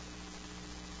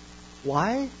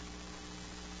 Why?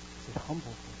 It humbled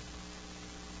him.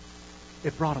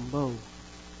 It brought him low.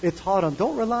 It taught him,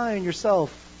 don't rely on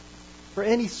yourself for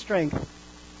any strength.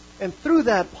 And through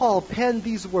that, Paul penned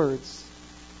these words,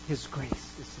 His grace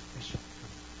is sufficient for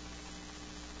me.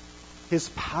 His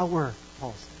power,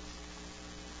 Paul says,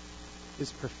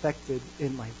 is perfected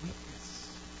in my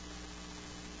weakness.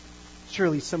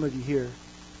 Surely some of you here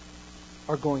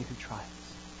are going through trials.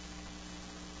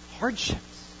 Hardships.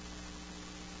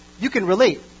 You can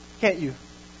relate, can't you,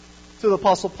 to the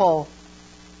Apostle Paul,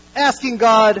 asking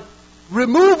God,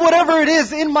 remove whatever it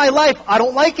is in my life. I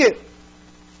don't like it.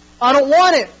 I don't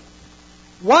want it.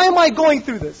 Why am I going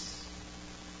through this?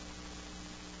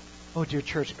 Oh, dear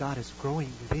church, God is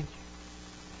growing within you.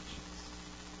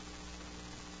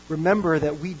 Remember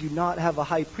that we do not have a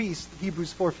high priest,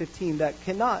 Hebrews 4:15, that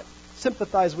cannot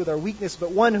sympathize with our weakness,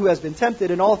 but one who has been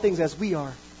tempted in all things as we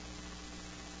are,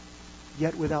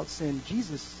 yet without sin.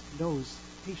 Jesus knows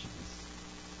patience.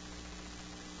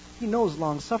 He knows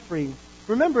long suffering.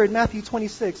 Remember in Matthew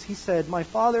 26, He said, my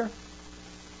Father,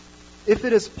 if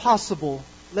it is possible,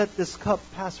 let this cup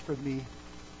pass from me.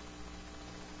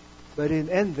 But it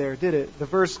didn't end there, did it? The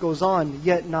verse goes on,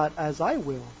 yet not as I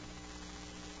will,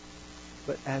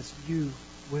 but as you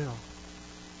will.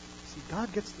 See,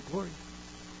 God gets the glory.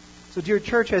 So, dear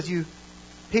church, as you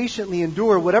patiently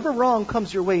endure whatever wrong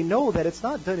comes your way, know that it's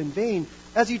not done in vain.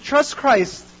 As you trust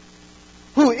Christ,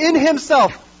 who in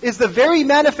Himself is the very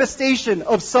manifestation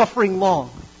of suffering long.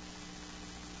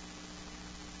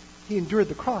 He endured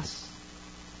the cross.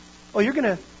 Oh, you're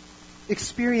going to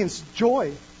experience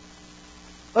joy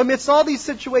amidst all these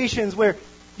situations where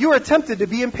you are tempted to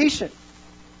be impatient.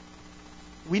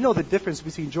 We know the difference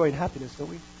between joy and happiness, don't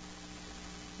we?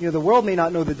 The world may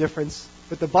not know the difference,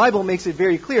 but the Bible makes it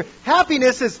very clear.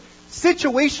 Happiness is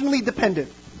situationally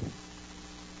dependent.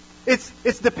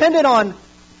 It's dependent on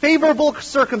favorable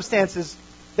circumstances.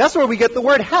 That's where we get the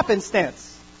word happenstance.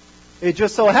 It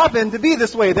just so happened to be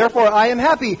this way, therefore I am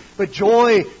happy. But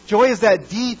joy is that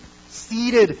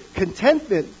deep-seated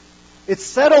contentment. It's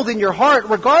settled in your heart,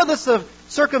 regardless of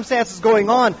circumstances going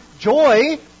on.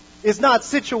 Joy is not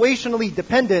situationally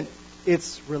dependent,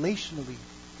 it's relationally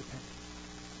dependent.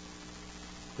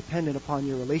 Dependent upon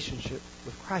your relationship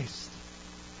with Christ.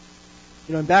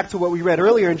 And back to what we read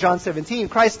earlier in John 17,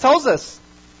 Christ tells us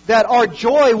that our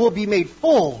joy will be made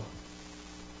full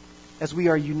as we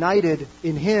are united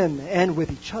in Him and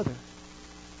with each other.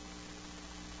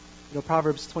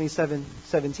 Proverbs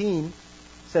 27:17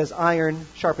 says, iron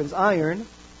sharpens iron,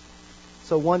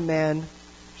 so one man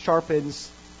sharpens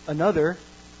another.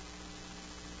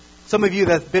 Some of you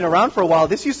that have been around for a while,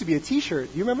 this used to be a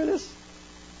t-shirt. Do you remember this?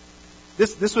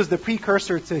 This was the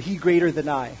precursor to He greater than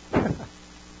I.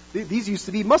 These used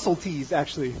to be muscle tees,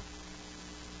 actually.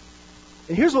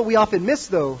 And here's what we often miss,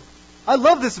 though. I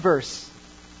love this verse.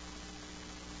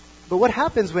 But what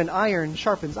happens when iron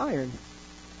sharpens iron?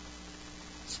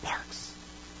 Sparks.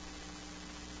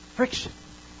 Friction.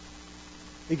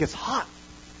 It gets hot.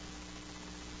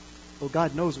 Well,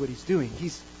 God knows what He's doing.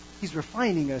 He's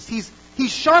refining us. He's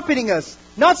sharpening us.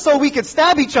 Not so we could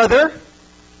stab each other.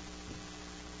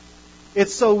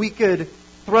 It's so we could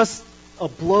thrust a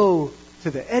blow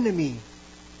to the enemy.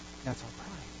 That's our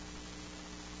pride.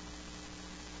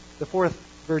 The fourth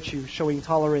virtue, showing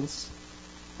tolerance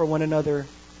for one another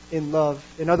in love.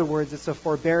 In other words, it's a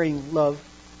forbearing love.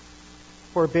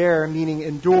 Forbear meaning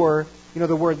endure.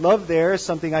 The word love there is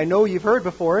something I know you've heard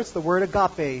before. It's the word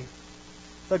agape.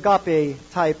 It's agape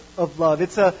type of love.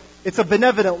 It's a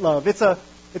benevolent love. It's a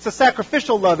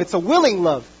sacrificial love. It's a willing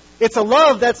love. It's a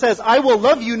love that says, I will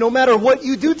love you no matter what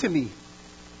you do to me.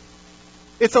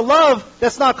 It's a love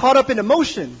that's not caught up in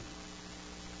emotion.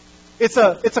 It's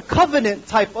a covenant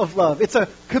type of love. It's a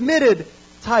committed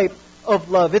type of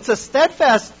love. It's a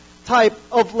steadfast type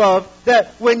of love that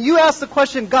when you ask the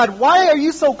question, God, why are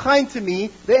you so kind to me?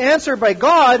 The answer by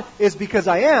God is because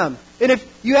I am. And if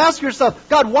you ask yourself,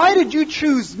 God, why did you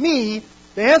choose me?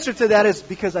 The answer to that is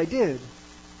because I did.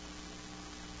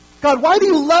 God, why do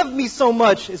you love me so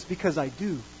much? It's because I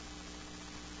do.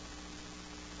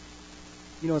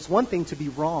 It's one thing to be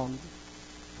wronged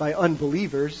by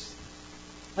unbelievers.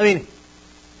 You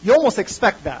almost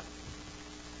expect that.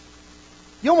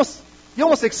 You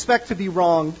almost expect to be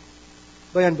wronged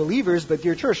by unbelievers, but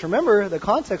dear church, remember the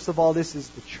context of all this is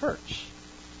the church.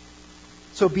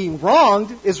 So being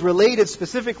wronged is related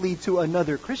specifically to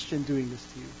another Christian doing this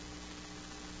to you.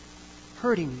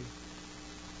 Hurting you.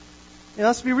 And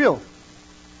let's be real.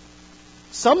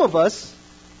 Some of us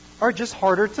are just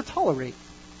harder to tolerate.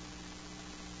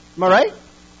 Am I right?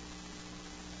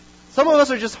 Some of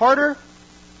us are just harder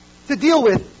to deal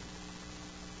with,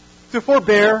 to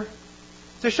forbear,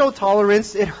 to show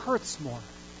tolerance. It hurts more.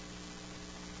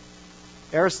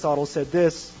 Aristotle said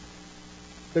this: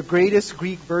 the greatest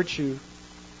Greek virtue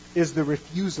is the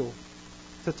refusal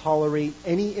to tolerate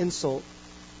any insult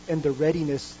and the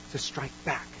readiness to strike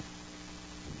back.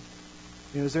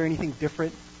 Is there anything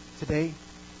different today?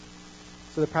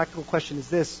 So the practical question is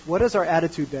this: what is our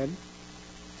attitude then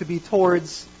to be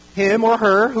towards him or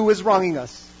her who is wronging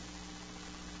us?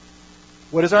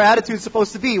 What is our attitude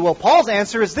supposed to be? Well, Paul's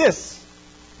answer is this: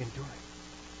 endure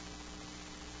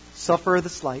it. Suffer the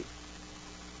slight.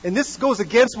 And this goes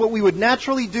against what we would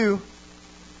naturally do.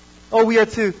 We are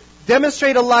to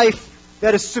demonstrate a life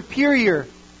that is superior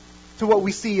to what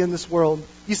we see in this world.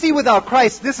 You see, without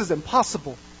Christ, this is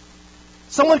impossible.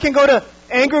 Someone can go to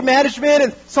anger management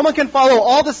and someone can follow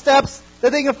all the steps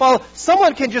that they can follow.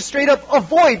 Someone can just straight up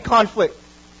avoid conflict.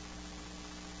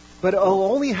 But it will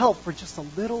only help for just a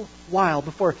little while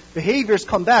before behaviors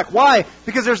come back. Why?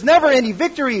 Because there's never any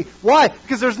victory. Why?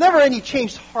 Because there's never any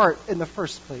changed heart in the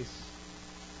first place.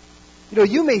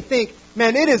 You may think,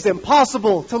 man, it is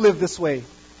impossible to live this way.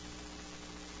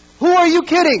 Who are you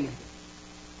kidding?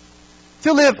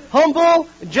 To live humble,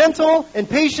 gentle, and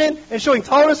patient, and showing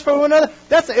tolerance for one another?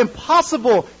 That's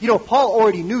impossible. Paul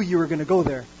already knew you were going to go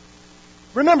there.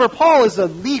 Remember, Paul is a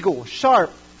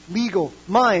sharp legal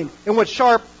mind. And what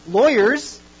sharp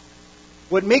lawyers,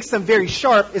 what makes them very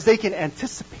sharp is they can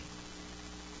anticipate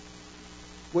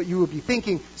what you would be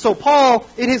thinking. So Paul,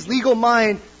 in his legal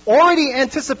mind, already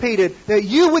anticipated that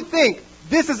you would think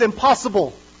this is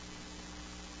impossible.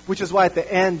 Which is why at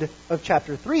the end of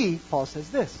chapter 3, Paul says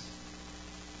this: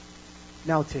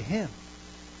 now to him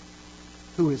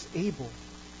who is able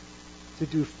to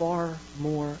do far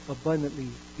more abundantly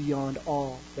beyond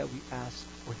all that we ask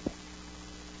or think.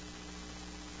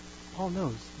 Paul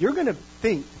knows. You're going to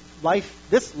think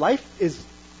this life is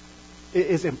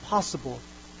impossible.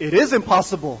 It is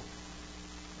impossible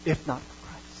if not for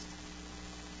Christ.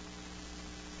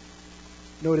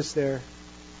 Notice there,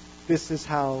 this is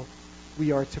how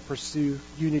we are to pursue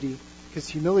unity, because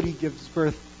humility gives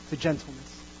birth to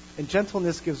gentleness, and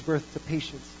gentleness gives birth to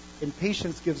patience, and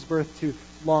patience gives birth to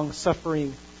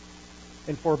long-suffering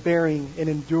and forbearing and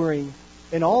enduring.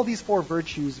 And all these four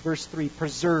virtues, verse 3,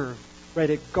 preserve, right?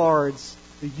 It guards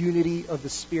the unity of the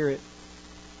Spirit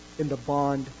in the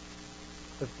bond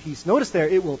of peace. Notice there,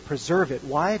 it will preserve it.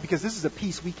 Why? Because this is a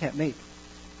peace we can't make.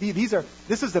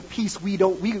 This is a peace we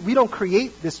don't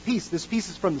create this peace. This peace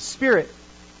is from the Spirit.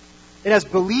 And as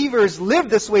believers live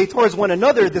this way towards one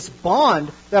another, this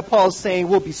bond that Paul is saying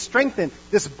will be strengthened.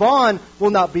 This bond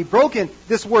will not be broken.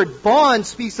 This word bond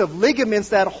speaks of ligaments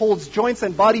that holds joints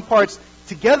and body parts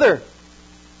together.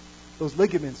 Those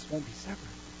ligaments won't be severed.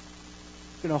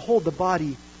 It's going to hold the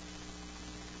body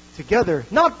together.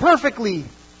 Not perfectly,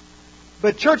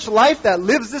 but church life that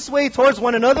lives this way towards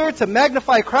one another to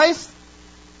magnify Christ.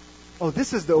 Oh,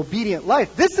 this is the obedient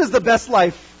life. This is the best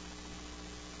life.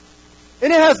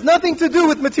 And it has nothing to do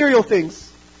with material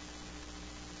things.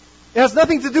 It has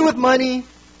nothing to do with money.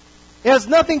 It has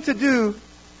nothing to do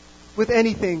with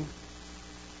anything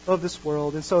of this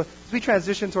world. And so as we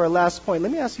transition to our last point,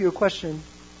 let me ask you a question.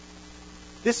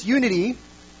 This unity,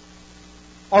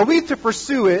 are we to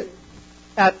pursue it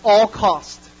at all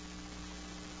cost?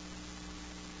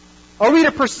 Are we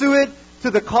to pursue it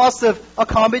to the cost of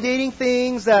accommodating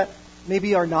things that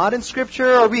maybe are not in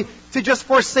Scripture? Are we to just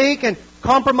forsake and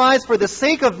compromise for the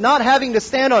sake of not having to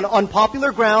stand on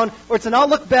unpopular ground, or to not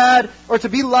look bad, or to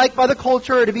be liked by the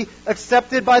culture, or to be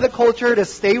accepted by the culture, to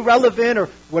stay relevant, or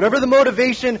whatever the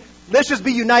motivation? Let's just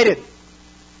be united.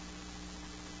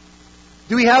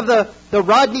 Do we have the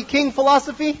Rodney King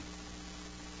philosophy?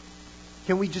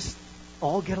 Can we just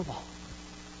all get along?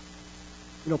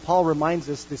 You know, Paul reminds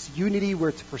us this unity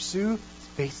we're to pursue is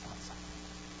based on something.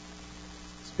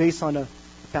 It's based on a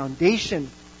foundation.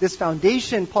 This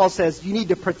foundation, Paul says, you need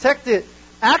to protect it.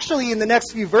 Actually, in the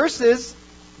next few verses,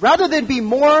 rather than be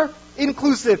more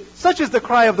inclusive, such is the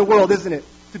cry of the world, isn't it?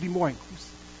 To be more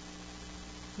inclusive.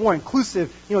 More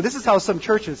inclusive. You know, this is how some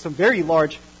churches, some very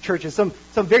large churches, some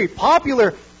very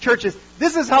popular churches,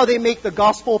 this is how they make the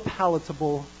gospel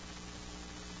palatable.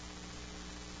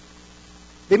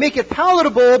 They make it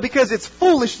palatable because it's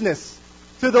foolishness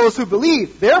to those who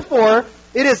believe. Therefore,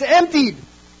 it is emptied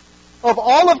of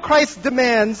all of Christ's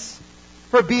demands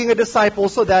for being a disciple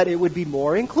so that it would be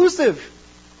more inclusive.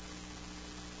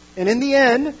 And in the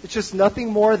end, it's just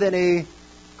nothing more than a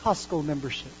Costco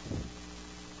membership.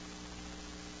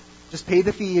 Just pay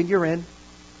the fee and you're in.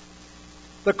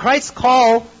 But Christ's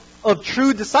call of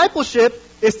true discipleship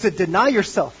is to deny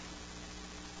yourself.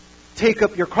 Take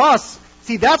up your cross.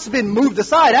 See, that's been moved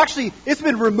aside. Actually, it's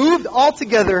been removed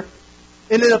altogether.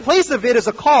 And in the place of it is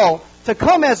a call to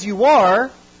come as you are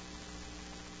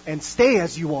and stay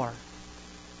as you are.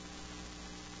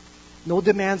 No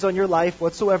demands on your life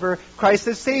whatsoever. Christ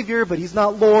is Savior, but He's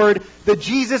not Lord. The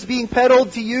Jesus being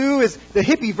peddled to you is the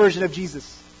hippie version of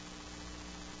Jesus.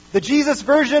 The Jesus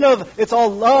version of it's all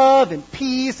love and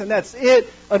peace and that's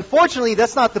it. Unfortunately,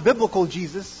 that's not the biblical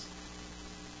Jesus.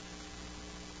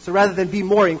 So rather than be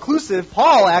more inclusive,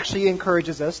 Paul actually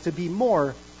encourages us to be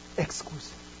more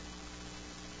exclusive.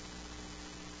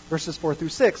 Verses 4 through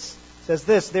 6 says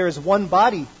this, there is one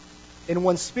body and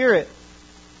one Spirit,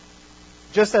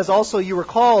 just as also you were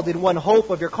called in one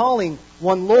hope of your calling,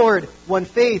 one Lord, one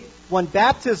faith, one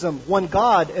baptism, one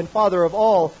God and Father of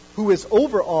all, who is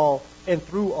over all and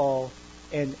through all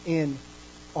and in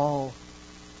all.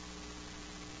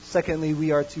 Secondly,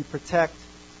 we are to protect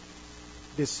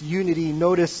this unity.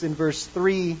 Notice in verse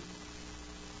 3,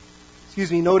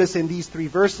 notice in these three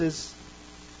verses,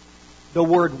 the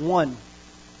word one.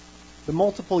 The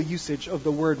multiple usage of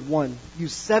the word one.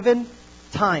 Used 7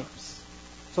 times.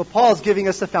 So Paul is giving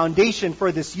us a foundation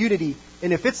for this unity.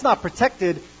 And if it's not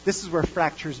protected, this is where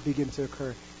fractures begin to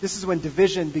occur. This is when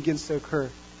division begins to occur.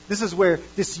 This is where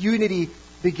this unity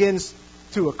begins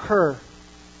to occur.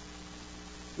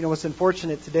 You know, what's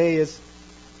unfortunate today is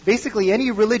basically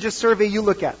any religious survey you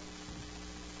look at,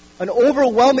 an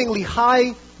overwhelmingly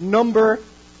high number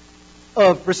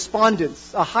of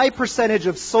respondents, a high percentage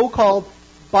of so-called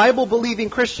Bible-believing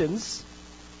Christians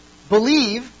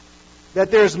believe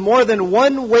that there's more than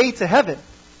one way to heaven.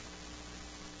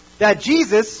 That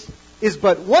Jesus is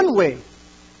but one way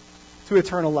to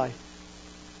eternal life.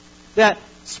 That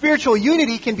spiritual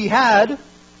unity can be had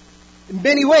in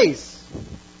many ways.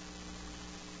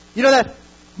 You know that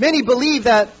many believe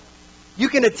that you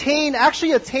can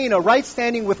actually attain a right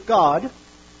standing with God,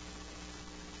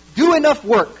 do enough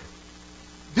work,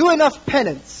 do enough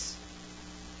penance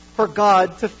for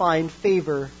God to find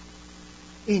favor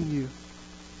in you.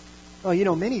 Oh, you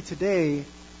know, many today,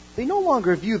 they no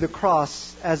longer view the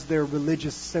cross as their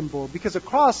religious symbol, because a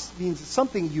cross means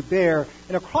something you bear,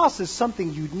 and a cross is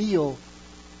something you kneel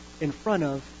in front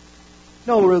of.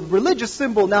 No, a religious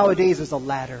symbol nowadays is a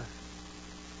ladder.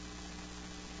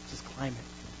 Just climb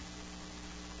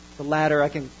it. The ladder, I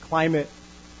can climb it.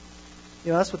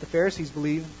 You know, that's what the Pharisees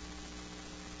believe.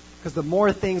 Because the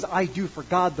more things I do for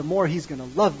God, the more He's going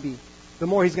to love me. The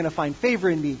more He's going to find favor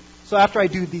in me. So after I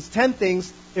do these 10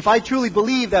 things, if I truly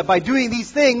believe that by doing these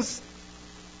things,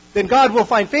 then God will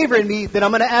find favor in me, then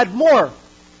I'm going to add more.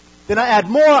 Then I add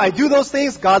more, I do those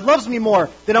things, God loves me more.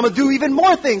 Then I'm going to do even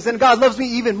more things, and God loves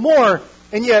me even more.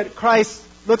 And yet Christ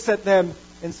looks at them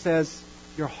and says,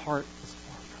 your heart is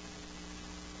far from me.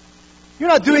 You're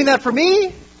not doing that for me.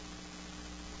 You're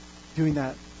doing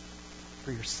that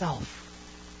for yourself.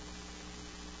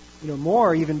 You know,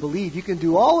 more even believe you can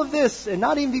do all of this and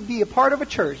not even be a part of a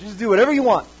church. Just do whatever you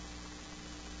want.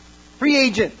 Free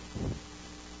agent.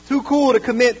 Too cool to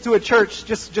commit to a church.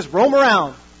 Just roam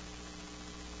around.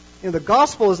 You know, the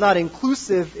gospel is not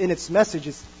inclusive in its message.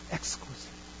 It's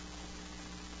exclusive.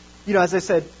 You know, as I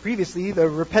said previously, the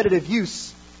repetitive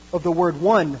use of the word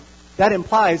one, that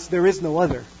implies there is no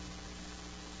other.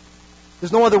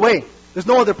 There's no other way. There's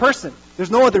no other person. There's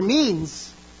no other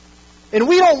means. And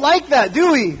we don't like that,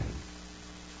 do we?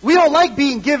 We don't like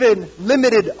being given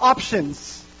limited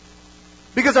options.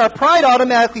 Because our pride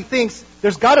automatically thinks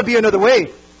there's got to be another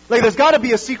way. Like there's got to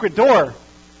be a secret door.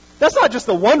 That's not just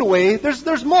the one way.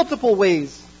 There's multiple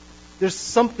ways. There's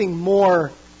something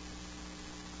more.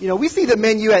 You know, we see the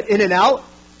menu at In-N-Out.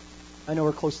 I know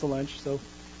we're close to lunch, so.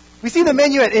 We see the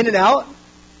menu at In-N-Out.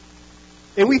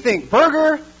 And we think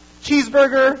burger,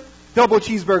 cheeseburger, double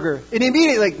cheeseburger. And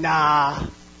immediately like, nah.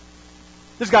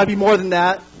 There's got to be more than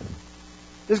that.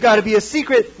 There's got to be a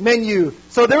secret menu.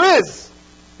 So there is.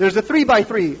 There's a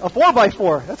 3x3, a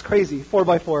 4x4. That's crazy,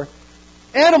 4x4.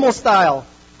 Animal style,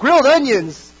 grilled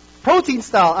onions, protein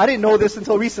style. I didn't know this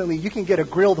until recently. You can get a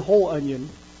grilled whole onion.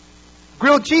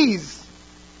 Grilled cheese.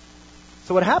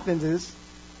 So what happens is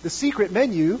the secret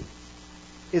menu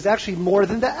is actually more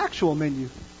than the actual menu.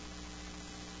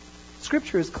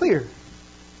 Scripture is clear.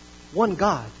 One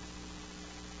God,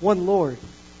 one Lord,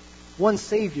 one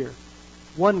Savior,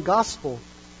 one gospel.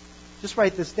 Just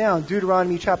write this down.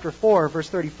 Deuteronomy chapter 4, verse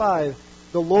 35.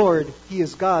 The Lord, He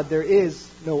is God. There is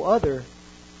no other.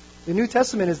 The New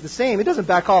Testament is the same. It doesn't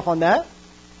back off on that.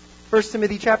 1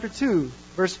 Timothy chapter 2,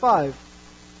 verse 5.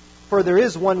 For there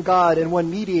is one God and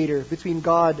one mediator between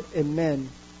God and men,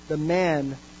 the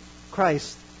man,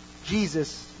 Christ,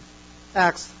 Jesus.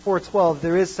 Acts 4:12.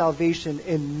 There is salvation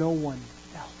in no one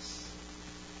else.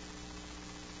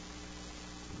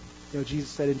 You know, Jesus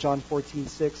said in John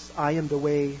 14:6, I am the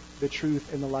way, the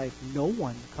truth, and the life. No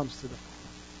one comes to the Father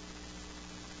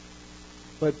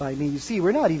but by me. You see,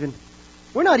 we're not even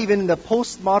in the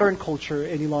postmodern culture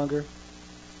any longer,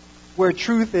 where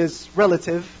truth is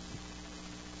relative.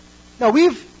 Now,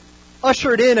 we've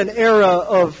ushered in an era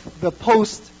of the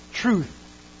post-truth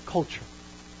culture.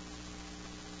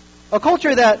 A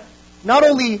culture that not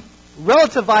only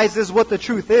relativizes what the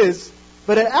truth is,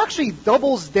 but it actually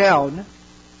doubles down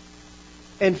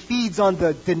and feeds on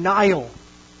the denial.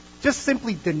 Just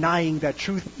simply denying that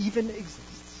truth even exists.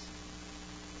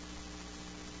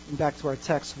 And back to our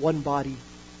text, one body,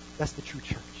 that's the true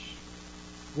church.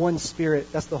 One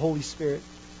Spirit, that's the Holy Spirit.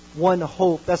 One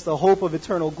hope, that's the hope of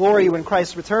eternal glory when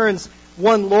Christ returns.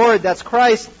 One Lord, that's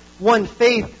Christ. One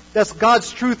faith, that's God's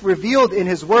truth revealed in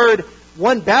His Word.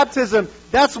 One baptism,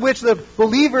 that's which the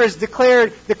believer is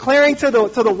declaring to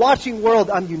the watching world,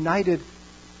 I'm united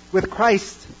with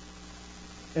Christ.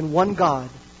 And one God,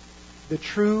 the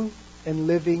true and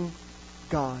living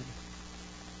God.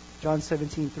 John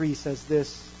 17:3 says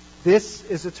this, this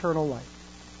is eternal life,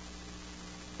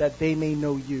 that they may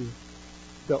know you,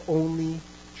 the only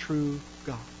true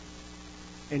God,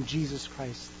 and Jesus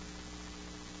Christ,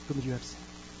 whom you have sent.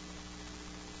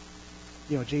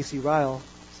 You know, J.C. Ryle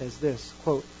says this,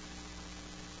 quote,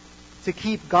 to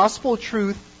keep gospel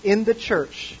truth in the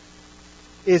church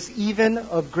is even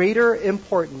of greater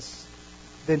importance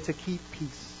than to keep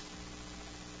peace.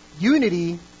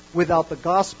 Unity without the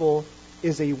gospel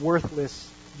is a worthless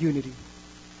unity.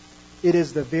 It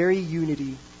is the very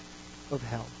unity of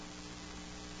hell.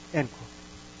 End quote.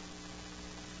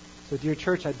 So, dear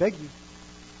church, I beg you,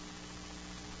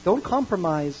 don't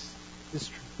compromise this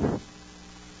truth.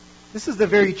 This is the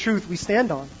very truth we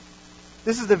stand on.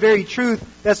 This is the very truth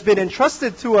that's been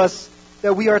entrusted to us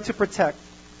that we are to protect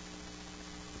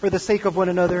for the sake of one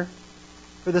another,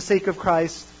 for the sake of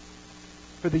Christ,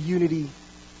 for the unity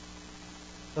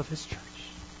of His church.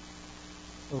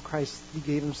 Oh, Christ, He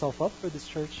gave Himself up for this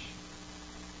church.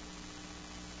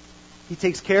 He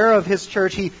takes care of His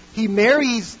church. He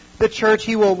marries the church.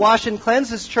 He will wash and cleanse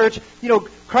His church. You know,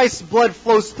 Christ's blood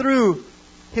flows through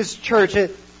His church.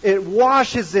 It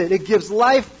washes it. It gives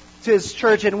life to His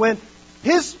church. And when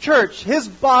His church, His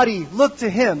body, look to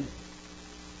Him,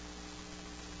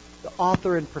 the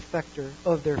author and perfecter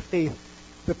of their faith,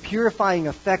 the purifying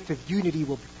effect of unity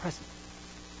will be present.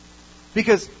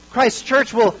 Because Christ's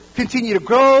church will continue to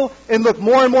grow and look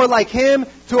more and more like Him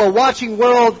to a watching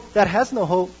world that has no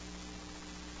hope,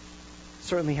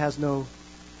 certainly has no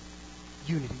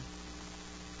unity.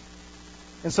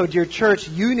 And so, dear church,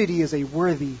 unity is a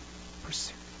worthy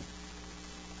pursuit.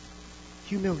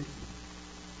 Humility,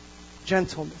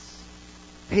 gentleness,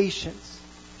 patience,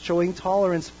 showing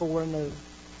tolerance for one another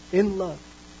in love.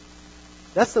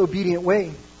 That's the obedient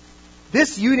way.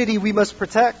 This unity we must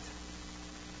protect.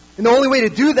 And the only way to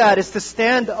do that is to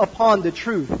stand upon the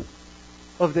truth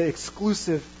of the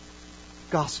exclusive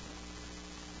gospel.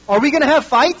 Are we going to have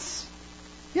fights?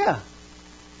 Yeah.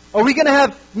 Are we going to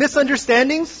have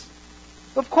misunderstandings?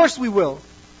 Of course we will.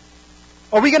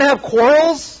 Are we going to have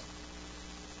quarrels?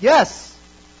 Yes.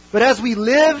 But as we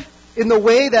live in the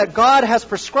way that God has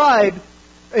prescribed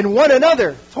in one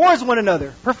another, towards one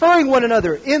another, preferring one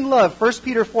another in love, 1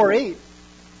 Peter 4:8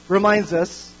 reminds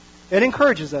us and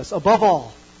encourages us, above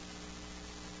all,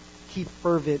 keep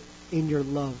fervent in your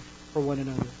love for one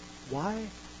another. Why?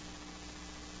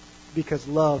 Because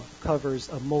love covers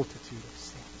a multitude of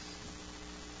sins.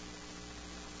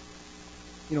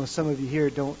 You know, some of you here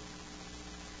don't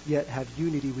yet have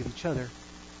unity with each other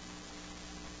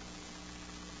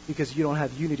because you don't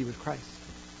have unity with Christ.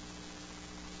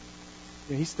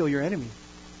 You know, He's still your enemy.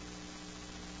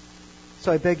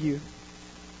 So I beg you,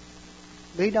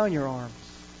 lay down your arms.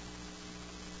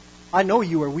 I know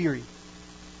you are weary.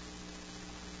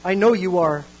 I know you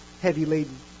are heavy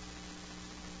laden.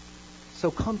 So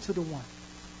come to the one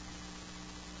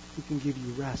who can give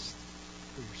you rest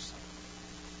for your soul.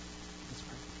 Let's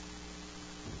pray.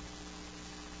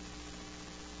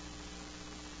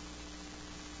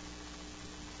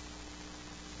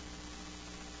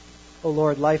 Oh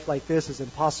Lord, life like this is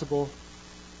impossible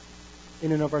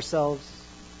in and of ourselves.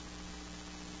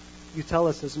 You tell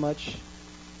us as much.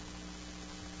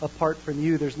 Apart from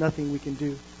you, there's nothing we can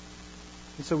do.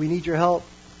 And so we need your help.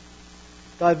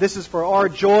 God, this is for our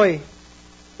joy,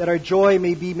 that our joy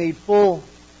may be made full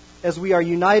as we are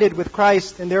united with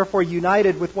Christ and therefore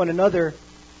united with one another,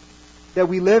 that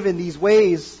we live in these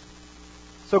ways.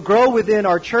 So grow within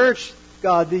our church,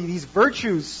 God, these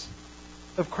virtues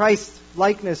of Christ's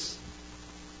likeness,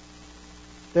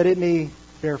 that it may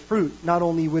bear fruit, not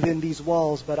only within these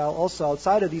walls, but also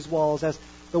outside of these walls, as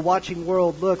the watching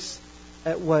world looks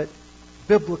at what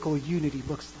biblical unity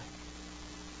looks like.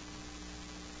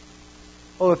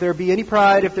 Oh, if there be any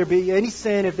pride, if there be any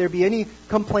sin, if there be any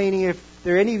complaining, if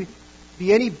there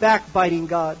be any backbiting,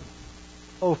 God,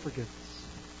 oh, forgive us.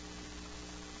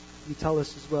 You tell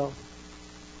us as well,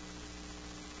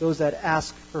 those that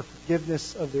ask for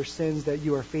forgiveness of their sins, that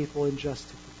you are faithful and just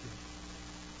to forgive.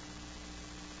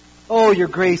 Oh, your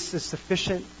grace is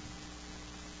sufficient,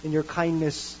 and your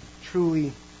kindness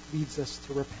truly leads us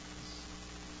to repentance.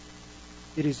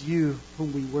 It is you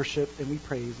whom we worship and we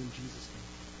praise in Jesus' name.